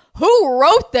was like, "Who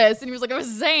wrote this?" And he was like, "It was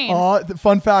Zane."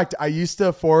 Fun fact: I used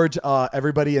to forge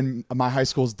everybody in my high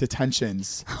school's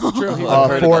detentions. True.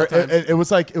 It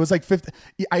was like 50.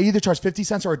 I either charged 50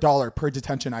 cents or $1 per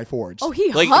detention I forged. Oh,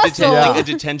 he like hustled. like a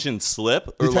detention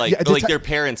slip, or like their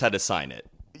parents had to sign it.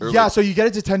 Yeah, so you get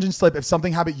a detention slip. If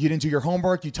something happened, you didn't do your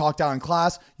homework, you talked out in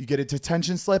class, you get a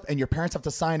detention slip, and your parents have to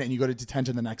sign it, and you go to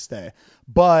detention the next day.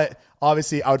 But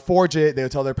obviously, I would forge it. They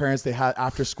would tell their parents they had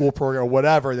after school program or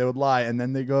whatever. They would lie, and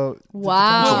then they go.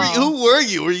 Wow. Who were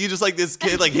you? Were you just like this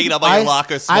kid, like hanging out by your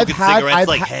locker, smoking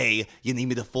cigarettes? Hey, you need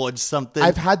me to forge something?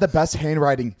 I've had the best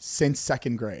handwriting since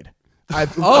second grade.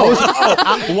 Excuse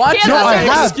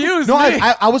me.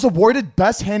 I was awarded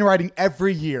best handwriting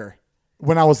every year.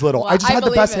 When I was little, I just had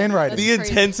the best handwriting. The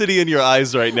intensity in your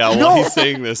eyes right now while he's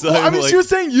saying this. She was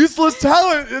saying useless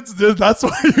talent. That's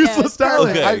why useless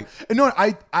talent. Okay.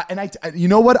 You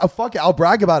know what? Fuck it. I'll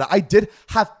brag about it. I did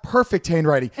have perfect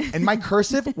handwriting, and my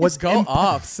cursive was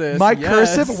off, sis. My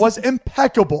cursive was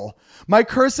impeccable. My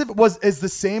cursive is the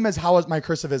same as how my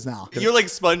cursive is now. You're like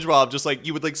SpongeBob, just like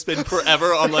you would like spend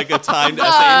forever on like a timed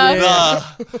essay.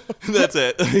 That's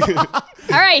it.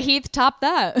 All right, Heath, top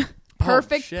that.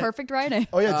 Perfect writing.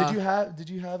 Oh yeah, did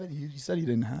you have it? You said he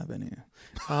didn't have any.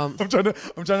 I'm trying to.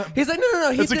 He's like,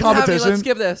 no. He it's a didn't have any. competition. Let's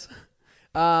skip this.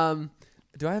 Do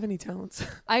I have any talents?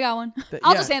 I got one.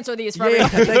 I'll just answer these for everyone.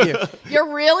 Thank you.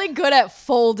 You're really good at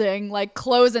folding like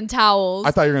clothes and towels.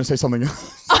 I thought you were gonna say something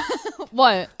else.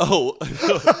 What? Oh.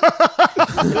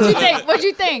 What'd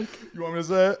you think? You want me to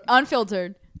say it?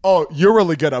 Unfiltered. Oh, you're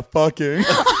really good at fucking.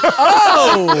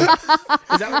 Oh!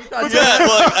 Is that what you thought?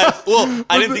 Yeah,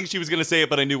 I didn't think she was going to say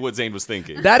it, but I knew what Zane was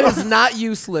thinking. That is not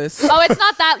useless. Oh, it's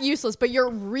not that useless, but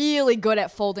you're really good at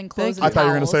folding clothes and I thought you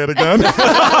were going to say it again.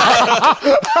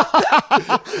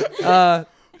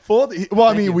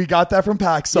 We got that from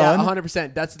PacSun. Yeah,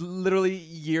 100%. That's literally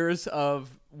years of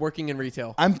working in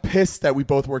retail. I'm pissed that we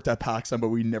both worked at PacSun, but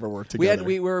we never worked together.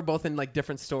 We were both in like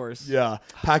different stores. Yeah.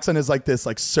 PacSun is like this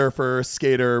like surfer,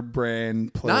 skater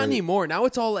brand. Not anymore. Now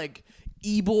it's all like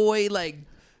e-boy, like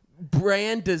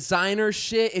brand designer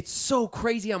shit. It's so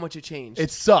crazy how much it changed.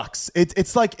 It sucks.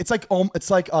 It's like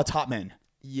Top Man.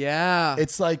 Yeah.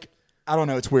 It's like, I don't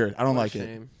know. It's weird. I don't What a like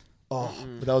shame. it. Oh,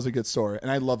 but that was a good store. And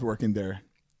I loved working there.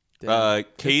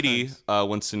 Katie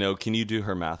wants to know, can you do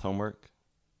her math homework?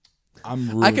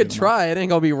 I could try. It ain't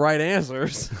gonna be right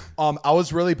answers. I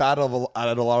was really bad at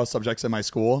a lot of subjects in my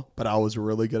school, but I was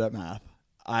really good at math.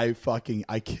 I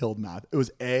killed math. It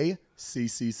was A, C,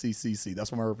 C, C, C, C.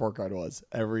 That's what my report card was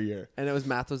every year. And it was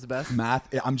math was the best? Math,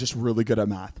 I'm just really good at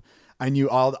math. I knew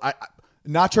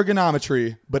not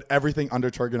trigonometry, but everything under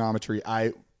trigonometry.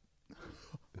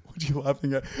 What are you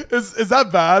laughing at? Is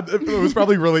that bad? It was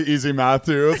probably really easy math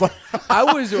too. It was like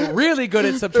I was really good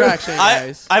at subtraction,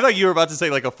 guys. I thought you were about to say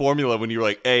like a formula when you were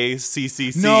like A, C,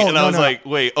 C, C. I was like,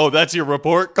 wait, that's your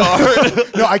report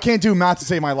card? No, I can't do math to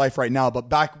save my life right now. But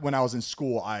back when I was in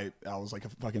school, I was like a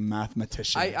fucking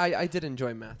mathematician. I did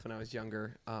enjoy math when I was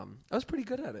younger. I was pretty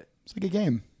good at it. It's like a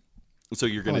game. So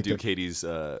you're going to do Katie's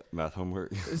math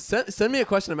homework? Send me a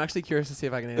question. I'm actually curious to see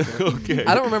if I can answer it. Okay.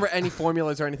 I don't remember any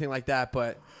formulas or anything like that,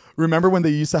 but... Remember when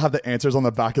they used to have the answers on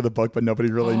the back of the book, but nobody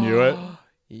really knew it?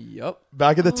 Yep.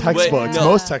 Back of the textbooks,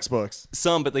 most textbooks.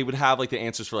 Some, but they would have like the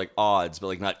answers for like odds, but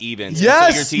like not evens.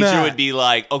 Yes, and so your teacher would be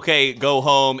like, okay, go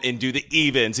home and do the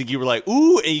evens. And you were like,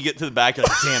 ooh, and you get to the back, you're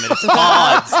like, damn it, it's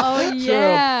odds. Oh,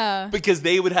 yeah. Because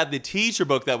they would have the teacher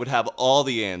book that would have all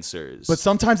the answers. But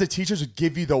sometimes the teachers would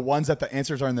give you the ones that the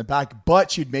answers are in the back,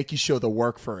 but she'd make you show the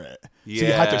work for it. So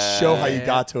you had to show how you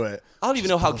got to it. I don't even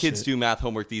know how kids do math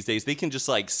homework these days. They can just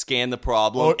like scan the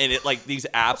problem and it like these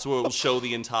apps will show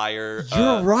the entire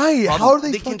You're right. problem. How are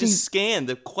they can just scan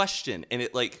the question and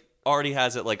it like already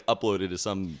has it like uploaded to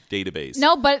some database.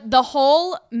 No, but the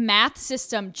whole math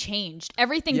system changed.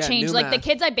 Everything changed. Like the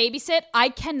kids I babysit, I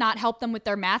cannot help them with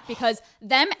their math because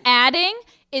them adding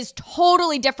is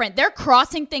totally different. They're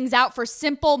crossing things out for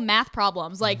simple math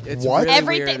problems. Like what? Really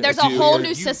everything. weird. There's a whole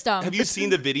new system. Have you seen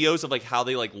the videos of like how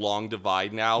they like long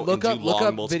divide now and do long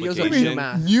videos multiplication? of new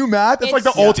math. New math? It's like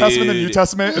the Old Testament and the New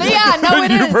Testament. It's Yeah, like no, the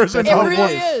it new is. version It of really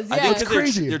one. is. I Yeah. think It's because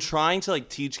crazy. they're trying to like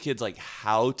teach kids like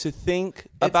how to think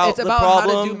about It's the about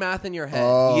problem. how to do math in your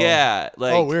head. Yeah,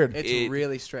 like weird. It's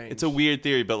really strange. It's a weird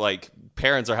theory, but like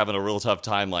parents are having a real tough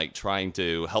time like trying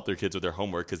to help their kids with their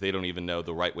homework because they don't even know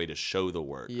the right way to show the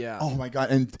work. Yeah. Oh my God.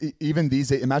 And even these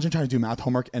days, imagine trying to do math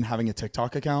homework and having a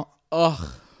TikTok account. Ugh.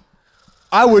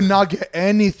 I would not get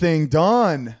anything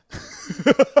done.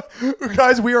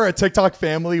 Guys, we are a TikTok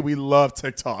family. We love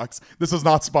TikToks. This is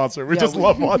not sponsored. We just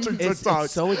love watching TikToks.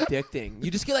 It's so addicting.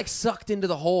 You just get like sucked into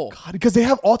the hole. Because they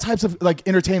have all types of like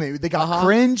entertainment. They got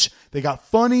cringe. They got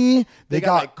funny. They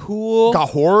got like cool. Got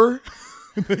horror.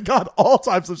 They got all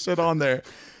types of shit on there.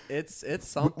 It's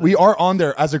something. We are on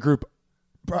there as a group.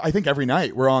 I think every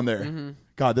night we're on there. Mm-hmm.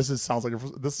 God, this sounds like a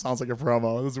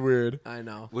promo. This is weird. I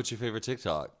know. What's your favorite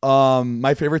TikTok?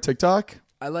 My favorite TikTok.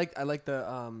 I like the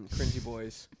cringy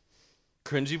boys.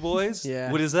 Cringy boys? Yeah.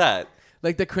 What is that?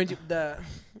 Like the cringy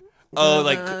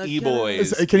Like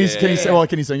e-boys. Can you say? Well,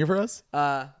 can you sing it for us?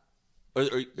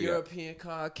 European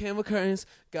car, camel curtains,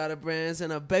 got a brands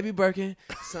and a baby Birkin.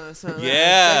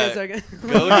 Yeah. Go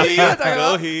Heat.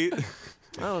 Go Heat.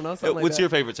 I don't know. Something What's like your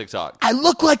favorite TikTok? I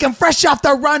look like I'm fresh off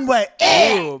the runway.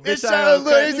 Ooh, It's bitch, I so don't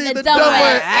lazy. The The dumb dumb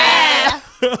way.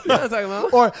 You know what I'm talking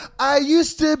about? Or I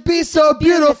used to be so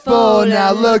beautiful.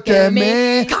 Now look at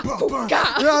me.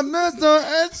 I'm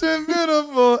so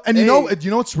beautiful. And you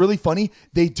know what's really funny?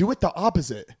 They do it the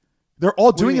opposite. They're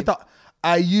all doing it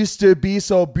I used to be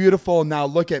so beautiful. Now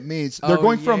look at me. So they're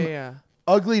going from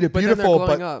ugly to But then they're beautiful,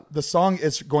 glowing but up. the song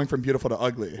is going from beautiful to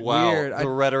ugly. Wow. Weird. The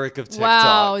rhetoric of TikTok.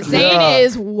 Wow, Zayn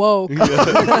is woke.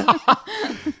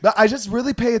 But I just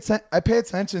really pay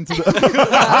attention to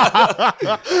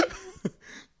the.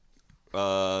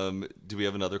 Do we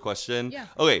have another question? Yeah.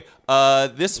 Okay.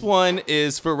 This one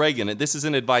is for Reagan. This is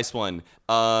an advice one.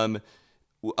 How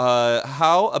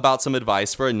about some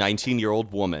advice for a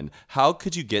 19-year-old woman? How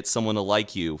could you get someone to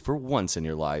like you for once in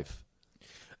your life?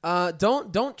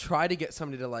 Don't try to get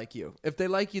somebody to like you. If they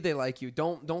like you, they like you.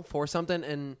 Don't force something.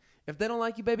 And if they don't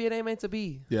like you, baby, it ain't meant to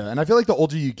be. Yeah, and I feel like the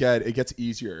older you get, it gets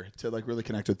easier to like really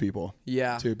connect with people.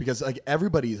 Yeah. Too, because like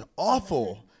everybody's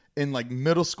awful in like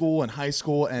middle school and high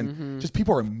school, and just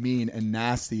people are mean and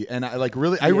nasty. And I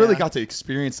really got to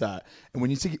experience that. And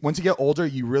once you get older,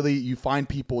 you find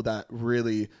people that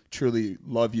really truly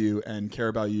love you and care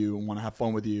about you and want to have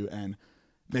fun with you and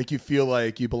make you feel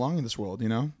like you belong in this world. You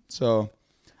know, so.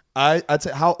 I'd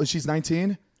say she's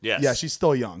 19. Yes. Yeah, she's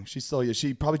still young.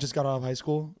 She probably just got out of high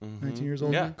school. 19 years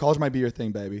old. Yeah. College might be your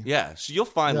thing, baby. Yeah, you'll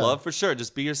find love for sure.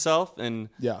 Just be yourself, and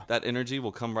that energy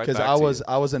will come right back to you. Because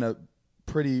I was in a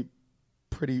pretty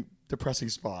depressing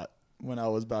spot when I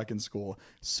was back in school.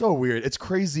 So weird. It's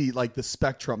crazy, like the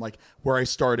spectrum, like where I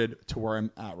started to where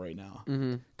I'm at right now.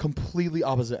 Mm-hmm. Completely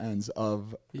opposite ends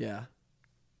of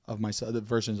myself, the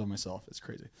versions of myself. It's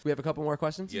crazy. We have a couple more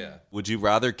questions. Yeah. Would you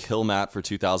rather kill Matt for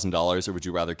 $2,000 or would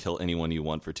you rather kill anyone you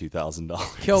want for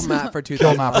 $2,000? Kill Matt for $2,000.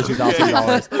 Kill Matt for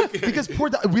 $2,000 because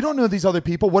we don't know these other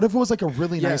people. What if it was like a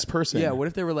really nice person? Yeah. What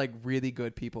if they were like really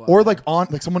good people? Or like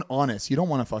someone honest? You don't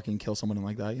want to fucking kill someone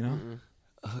like that, you know?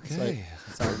 Okay.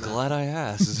 I'm glad I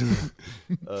asked.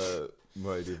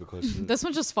 Right, do you have a question? This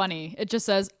one's just funny. It just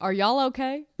says, "Are y'all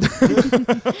okay?"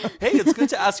 Hey, it's good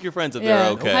to ask your friends if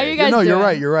they're okay. How are you guys No,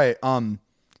 doing? you're right.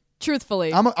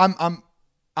 Truthfully, I'm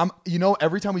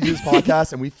every time we do this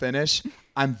podcast and we finish,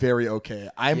 I'm very okay.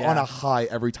 I'm on a high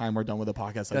every time we're done with a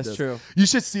podcast like this. That's true. You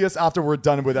should see us after we're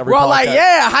done with every We're podcast. all like,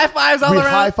 yeah, high fives all we around.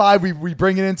 high five. We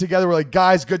bring it in together. We're like,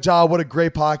 guys, good job. What a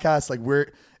great podcast. Like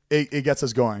it gets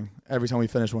us going every time we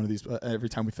finish one of these. Every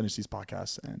time we finish these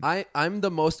podcasts. And I'm the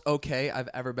most okay I've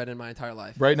ever been in my entire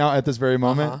life. right now at this very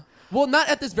moment. Well, not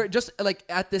at this just like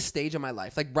at this stage of my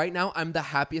life. Like right now, I'm the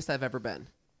happiest I've ever been.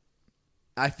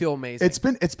 I feel amazing.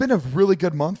 It's been a really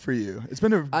good month for you. It's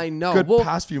been a good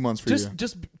past few months for you.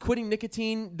 Just quitting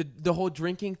nicotine, the whole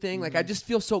drinking thing. Like I just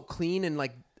feel so clean and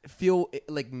like feel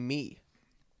like me.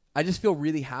 I just feel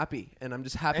really happy, and I'm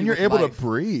just happy. And you're with able life. to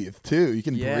breathe too. You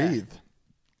can breathe.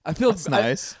 I feel That's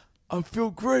nice. I feel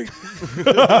great.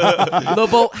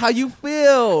 Lobo, how you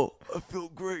feel? I feel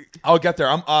great. I'll get there.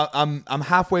 I'm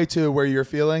halfway to where you're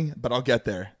feeling, but I'll get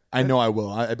there. I know I will.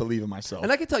 I believe in myself.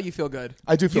 And I can tell you feel good.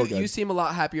 I do feel good. You seem a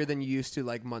lot happier than you used to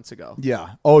like months ago.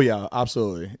 Yeah. Oh yeah.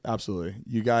 Absolutely. Absolutely.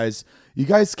 You guys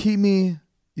keep me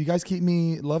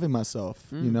loving myself.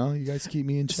 You know. You guys keep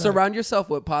me in check. Surround yourself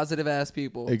with positive ass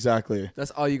people. Exactly.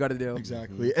 That's all you got to do.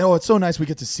 Exactly. And it's so nice we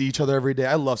get to see each other every day.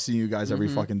 I love seeing you guys every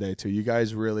fucking day too. You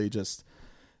guys really just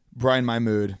brighten my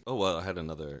mood. Oh, well, I had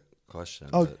another question.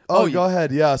 Go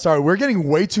ahead. Yeah, sorry. We're getting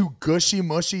way too gushy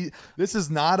mushy. This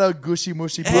is not a gushy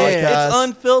mushy podcast. It's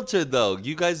unfiltered, though.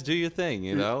 You guys do your thing,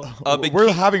 you know?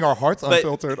 We're having our hearts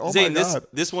unfiltered. Oh, Zane, my God.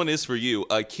 this one is for you.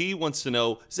 Key wants to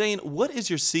know, Zane, what is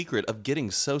your secret of getting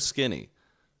so skinny?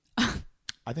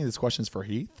 I think this question's for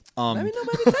Heath. Maybe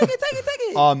take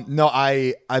it. No,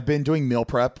 I've been doing meal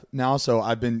prep now, so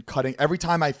I've been cutting. Every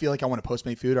time I feel like I want to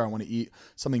Postmate food or I want to eat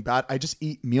something bad, I just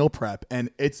eat meal prep, and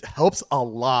it helps a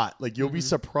lot. Like you'll be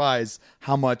surprised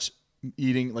how much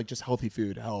eating like just healthy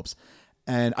food helps.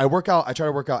 And I work out. I try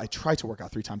to work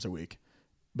out 3 times a week,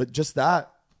 but just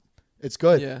that, it's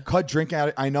good. Yeah. Cut drinking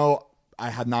out. I know I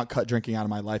had not cut drinking out of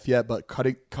my life yet, but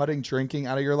cutting drinking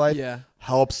out of your life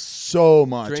helps so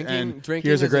much. Drinking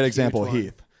here's a is great huge example, one.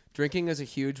 Heath. Drinking is a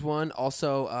huge one.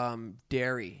 Also,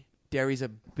 dairy. Dairy's a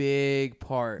big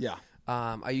part. Yeah.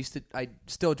 I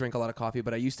still drink a lot of coffee,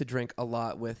 but I used to drink a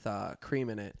lot with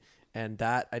cream in it, and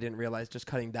that I didn't realize just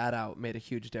cutting that out made a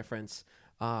huge difference.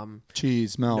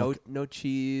 Cheese, milk. No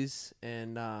cheese,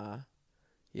 and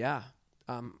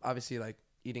obviously like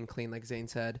eating clean, like Zane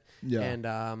said. Yeah.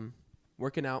 And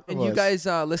working out. And you guys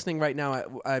listening right now,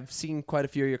 I've seen quite a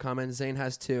few of your comments. Zane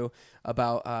has too,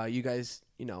 about you guys,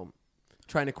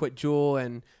 trying to quit Juul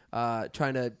and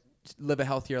trying to live a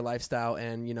healthier lifestyle.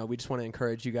 And, we just want to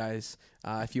encourage you guys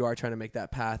if you are trying to make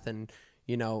that path. And,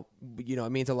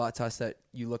 it means a lot to us that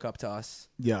you look up to us.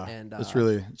 Yeah. And it's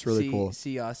really cool.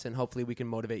 See us, and hopefully we can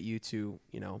motivate you to,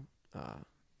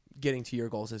 getting to your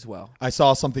goals as well. I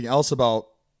saw something else about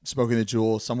smoking the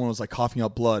Juul. Someone was like coughing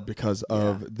up blood because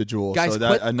of the Juul. Guys, so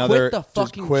that quit the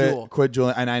fucking Juul. Quit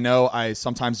Juul. And I know I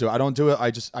sometimes do it. I don't do it.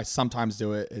 I sometimes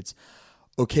do it. It's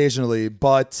occasionally,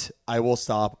 but I will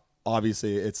stop.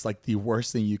 Obviously, it's like the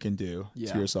worst thing you can do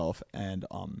to yourself. And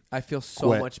I feel so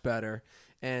much better.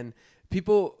 And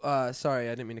people, sorry,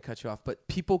 I didn't mean to cut you off, but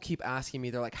people keep asking me,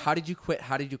 they're like, how did you quit?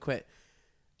 How did you quit?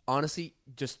 Honestly,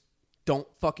 just don't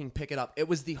fucking pick it up. It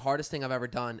was the hardest thing I've ever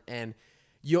done. And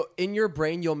in your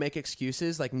brain, you'll make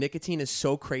excuses. Like nicotine is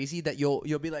so crazy that you'll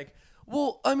be like,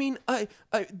 well, I mean, I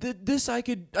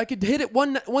could hit it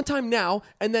one time now,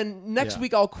 and then next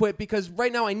week I'll quit because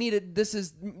right now I need it. This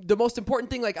is the most important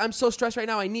thing. Like I'm so stressed right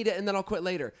now, I need it, and then I'll quit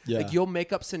later. Yeah. Like you'll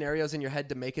make up scenarios in your head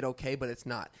to make it okay, but it's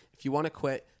not. If you want to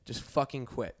quit, just fucking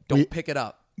quit. Don't pick it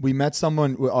up. We met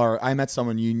someone, or I met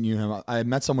someone, you knew him. I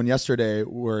met someone yesterday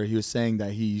where he was saying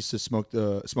that he used to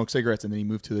smoke cigarettes and then he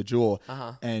moved to the Juul.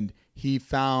 And he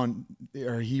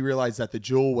realized that the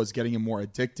Juul was getting him more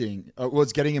addicted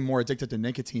to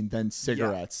nicotine than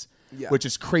cigarettes, which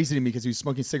is crazy to me because he was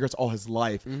smoking cigarettes all his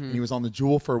life. And he was on the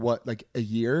Juul for like a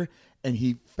year. And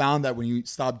he found that when he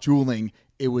stopped juuling,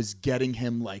 it was getting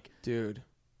him like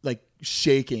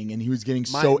shaking, and he was getting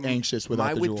so anxious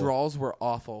without the Juul. My withdrawals were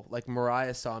awful. Like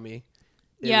Mariah saw me,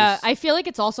 I feel like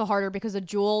it's also harder because a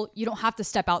Juul, you don't have to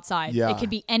step outside. Yeah. It could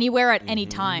be anywhere at any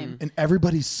time. And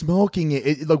everybody's smoking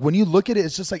it. Like when you look at it,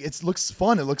 it's just like it looks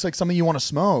fun. It looks like something you want to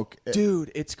smoke.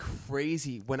 Dude, it's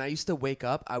crazy. When I used to wake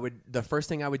up, the first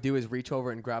thing I would do is reach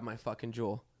over and grab my fucking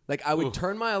Juul. Like I would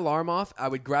turn my alarm off. I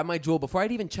would grab my Juul before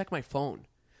I'd even check my phone.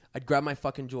 I'd grab my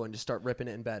fucking Juul and just start ripping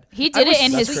it in bed. He did it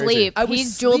in his crazy. sleep. I was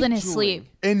He's Juuled in his sleep-Juuling. sleep.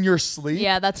 In your sleep?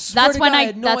 Yeah, that's Swear to when God, I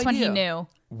had no that's when he idea. knew.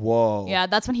 Whoa. Yeah,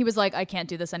 that's when he was like, I can't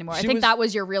do this anymore. I think that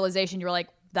was your realization. You were like,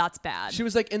 that's bad. She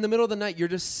was like, in the middle of the night, you're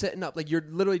just sitting up. Like, you're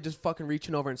literally just fucking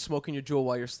reaching over and smoking your Juul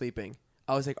while you're sleeping.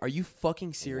 I was like, are you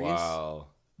fucking serious? Wow.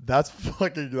 That's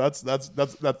fucking that's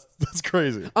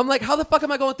crazy. I'm like, how the fuck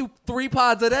am I going through 3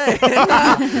 pods a day?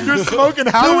 You're smoking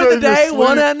half 2 of in it the in your day, sleep.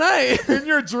 1 at night. In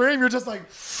your dream, you're just like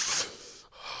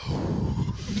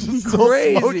just still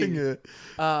Crazy. smoking it.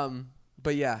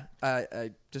 But yeah,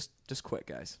 just quit,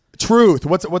 guys. Truth.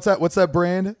 What's that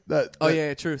brand?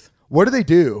 Yeah, truth. What do they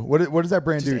do? What does that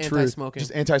brand Just do? Truth. anti-smoking.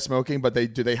 Just anti-smoking, but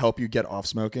do they help you get off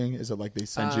smoking? Is it like they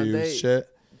send you shit?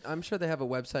 I'm sure they have a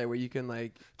website where you can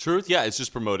like. Truth, yeah, it's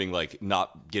just promoting like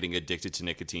not getting addicted to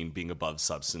nicotine, being above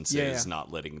substances, Yeah.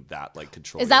 not letting that like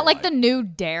control. Is that your like life. the new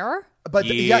Dare? But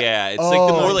yeah, it's like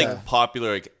the more okay. like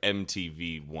popular like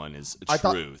MTV one is I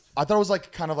thought Truth. it was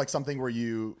like kind of like something where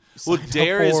you. Well, signed up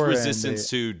Dare is for and resistance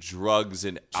to drugs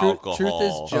and Truth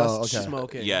alcohol. is just okay.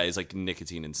 smoking. Yeah, it's like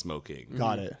nicotine and smoking.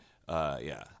 Got it.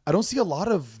 Yeah. I don't see a lot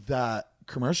of that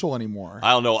commercial anymore.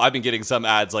 I don't know. I've been getting some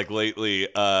ads like lately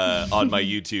on my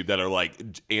YouTube that are like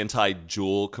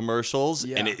anti-Juul commercials,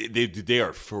 Yeah. and they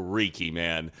are freaky,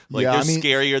 man. Like Yeah, they're I mean,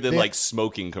 scarier than they- like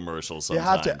smoking commercials. They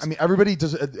Sometimes. have to. I mean,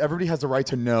 everybody has the right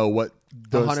to know what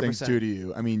those things 100%. do to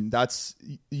you. I mean, they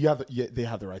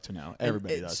have the right to know.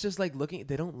 Everybody It's does. just like looking.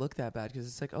 They don't look that bad because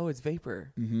it's like, oh, it's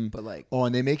vapor. But like, Oh,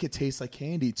 and they make it taste like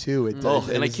candy too. It Oh, does.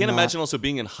 and I it is can't not- imagine also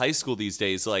being in high school these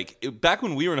days. Like back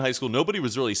when we were in high school, nobody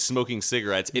was really smoking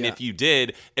cigarettes, and Yeah. if you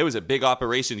did, it was a big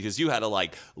operation because you had to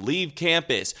like leave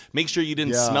campus, make sure you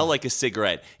didn't Yeah. smell like a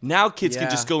cigarette. Now kids can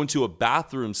Yeah. just go into a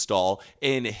bathroom stall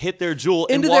and hit their Juul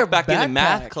and Into their walk back into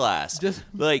math backpack. class. Just-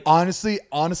 like Honestly,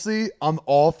 I'm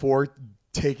all for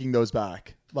taking those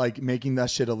back. Like making that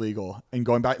shit illegal and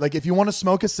going back. Like if you want to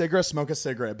smoke a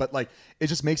cigarette. But like it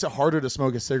just makes it harder to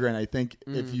smoke a cigarette. And I think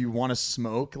if you want to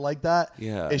smoke like that,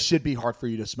 Yeah. it should be hard for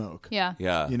you to smoke. Yeah.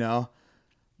 yeah. You know?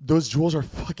 Those Juuls are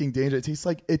fucking dangerous.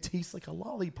 It tastes like a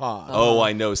lollipop. Oh,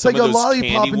 I know. Some like of a those lollipop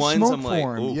candy in ones, smoke I'm like,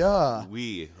 form. oof, Yeah.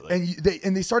 like,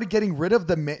 And they started getting rid of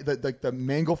the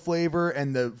mango flavor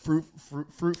and the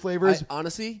fruit flavors.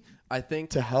 honestly, I think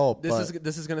To help, This but-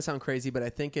 is gonna sound crazy, but I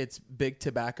think it's big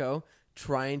tobacco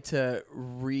trying to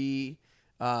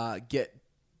get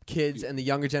kids and the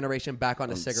younger generation back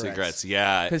onto cigarettes.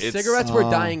 yeah. Because It's- cigarettes were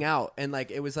dying out, and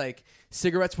like it was like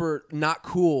cigarettes were not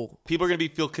cool. People are going to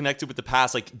feel connected with the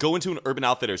past. Like, go into an Urban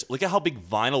Outfitters. Look at how big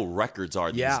vinyl records are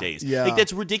Yeah. these days. Yeah. Like,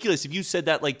 that's ridiculous. If you said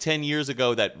that like 10 years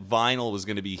ago that vinyl was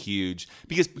going to be huge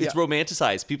because it's Yeah.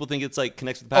 romanticized. People think it's like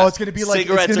connected to the past. Oh, it's gonna be like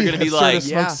cigarettes are going to be hipster like to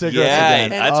smoke Yeah. cigarettes yeah, again.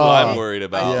 that's Oh. what I'm worried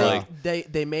about. I Like,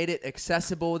 think they made it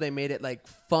accessible. They made it like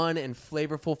fun and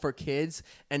flavorful for kids,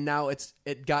 and now it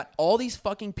got all these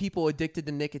fucking people addicted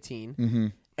to nicotine. Mm-hmm.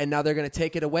 And now they're going to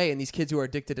take it away, and these kids who are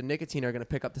addicted to nicotine are going to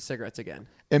pick up the cigarettes again.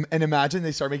 And imagine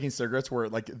they start making cigarettes where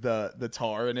like the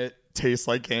tar in it tastes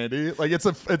like candy. Like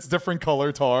it's different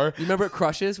color tar. You remember at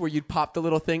Crushes where you'd pop the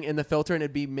little thing in the filter and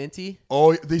it'd be minty?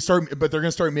 Oh, but they're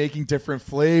gonna start making different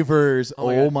flavors.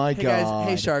 Oh my Hey god! guys,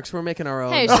 hey Sharks, we're making our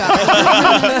own. Hey,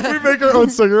 Sean. we make our own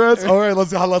cigarettes. All right,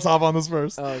 let's hop on this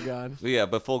first. Oh god. yeah,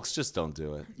 but folks, just don't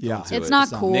do it. Yeah. Don't do It's it. not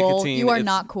cool. Nicotine, You are it's-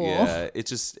 not cool. Yeah,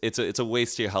 it's a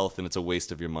waste to your health and it's a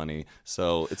waste of your money.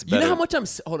 So it's You better. know how much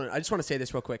hold on, I just want to say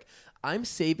this real quick. I'm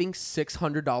saving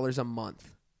 $600 a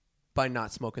month by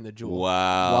not smoking the Juul.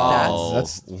 Wow.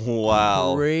 That's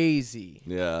wow. Crazy.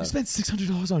 Yeah. you spent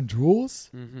 $600 on Juuls.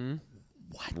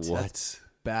 What?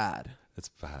 Bad. That's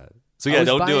bad. So I yeah, was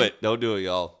don't do buying- it. Don't do it,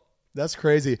 y'all. That's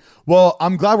crazy. Well,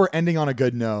 I'm glad we're ending on a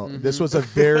good note. This was a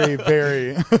very,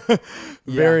 very,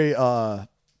 very good way to end.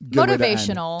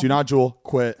 Motivational. Do not Juul,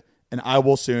 quit, and I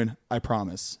will soon. I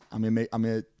promise. I'm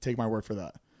gonna take my word for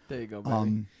that. There you go,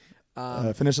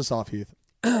 baby. Finish this off, Heath.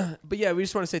 But yeah, we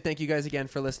just want to say thank you guys again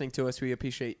for listening to us. We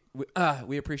appreciate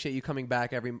you coming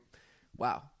back every.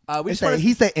 Wow. We just want to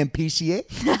He's the appreciate.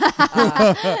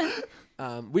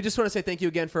 we just want to say thank you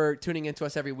again for tuning into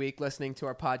us every week, listening to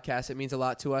our podcast. It means a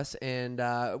lot to us, and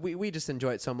we just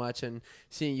enjoy it so much, and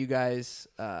seeing you guys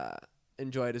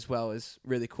enjoy it as well is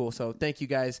really cool. So thank you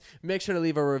guys. Make sure to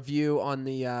leave a review on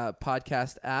the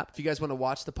podcast app. If you guys want to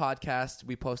watch the podcast,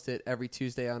 we post it every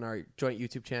Tuesday on our joint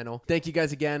YouTube channel. Thank you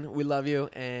guys again. We love you.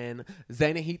 And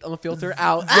Zane and Heath Unfiltered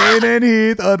out. Zane and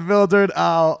Heath Unfiltered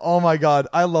out. Oh my God.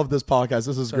 I love this podcast.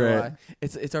 This is great.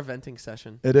 It's our venting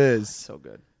session. It is. So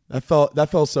good. That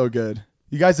felt so good.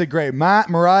 You guys did great. Matt,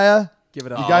 Mariah. Give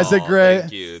it up. You guys did great.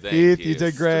 Thank you. Heath, you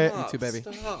did great. You too, baby.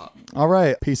 All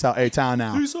right. Peace out, A-Town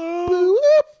now. Peace out.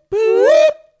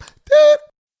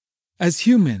 As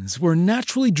humans, we're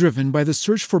naturally driven by the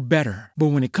search for better. But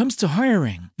when it comes to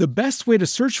hiring, the best way to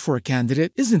search for a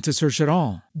candidate isn't to search at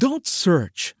all. Don't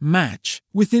search, match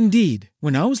with Indeed.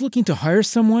 When I was looking to hire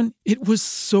someone, it was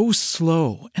so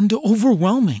slow and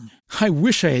overwhelming. I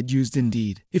wish I had used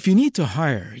Indeed. If you need to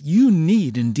hire, you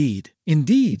need Indeed.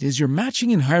 Indeed is your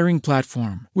matching and hiring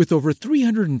platform with over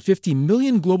 350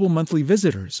 million global monthly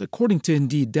visitors, according to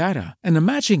Indeed data, and a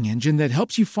matching engine that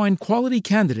helps you find quality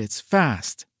candidates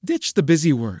fast. Ditch the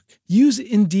busy work. Use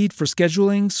Indeed for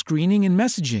scheduling, screening, and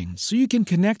messaging so you can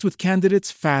connect with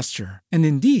candidates faster. And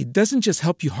Indeed doesn't just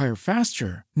help you hire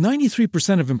faster.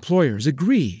 93% of employers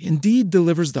agree Indeed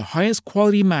delivers the highest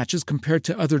quality matches compared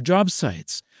to other job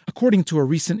sites, according to a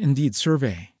recent Indeed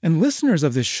survey. And listeners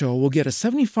of this show will get a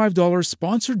 $75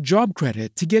 sponsored job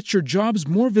credit to get your jobs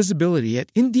more visibility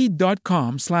at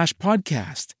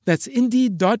Indeed.com/podcast. That's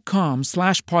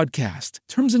Indeed.com/podcast.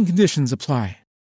 Terms and conditions apply.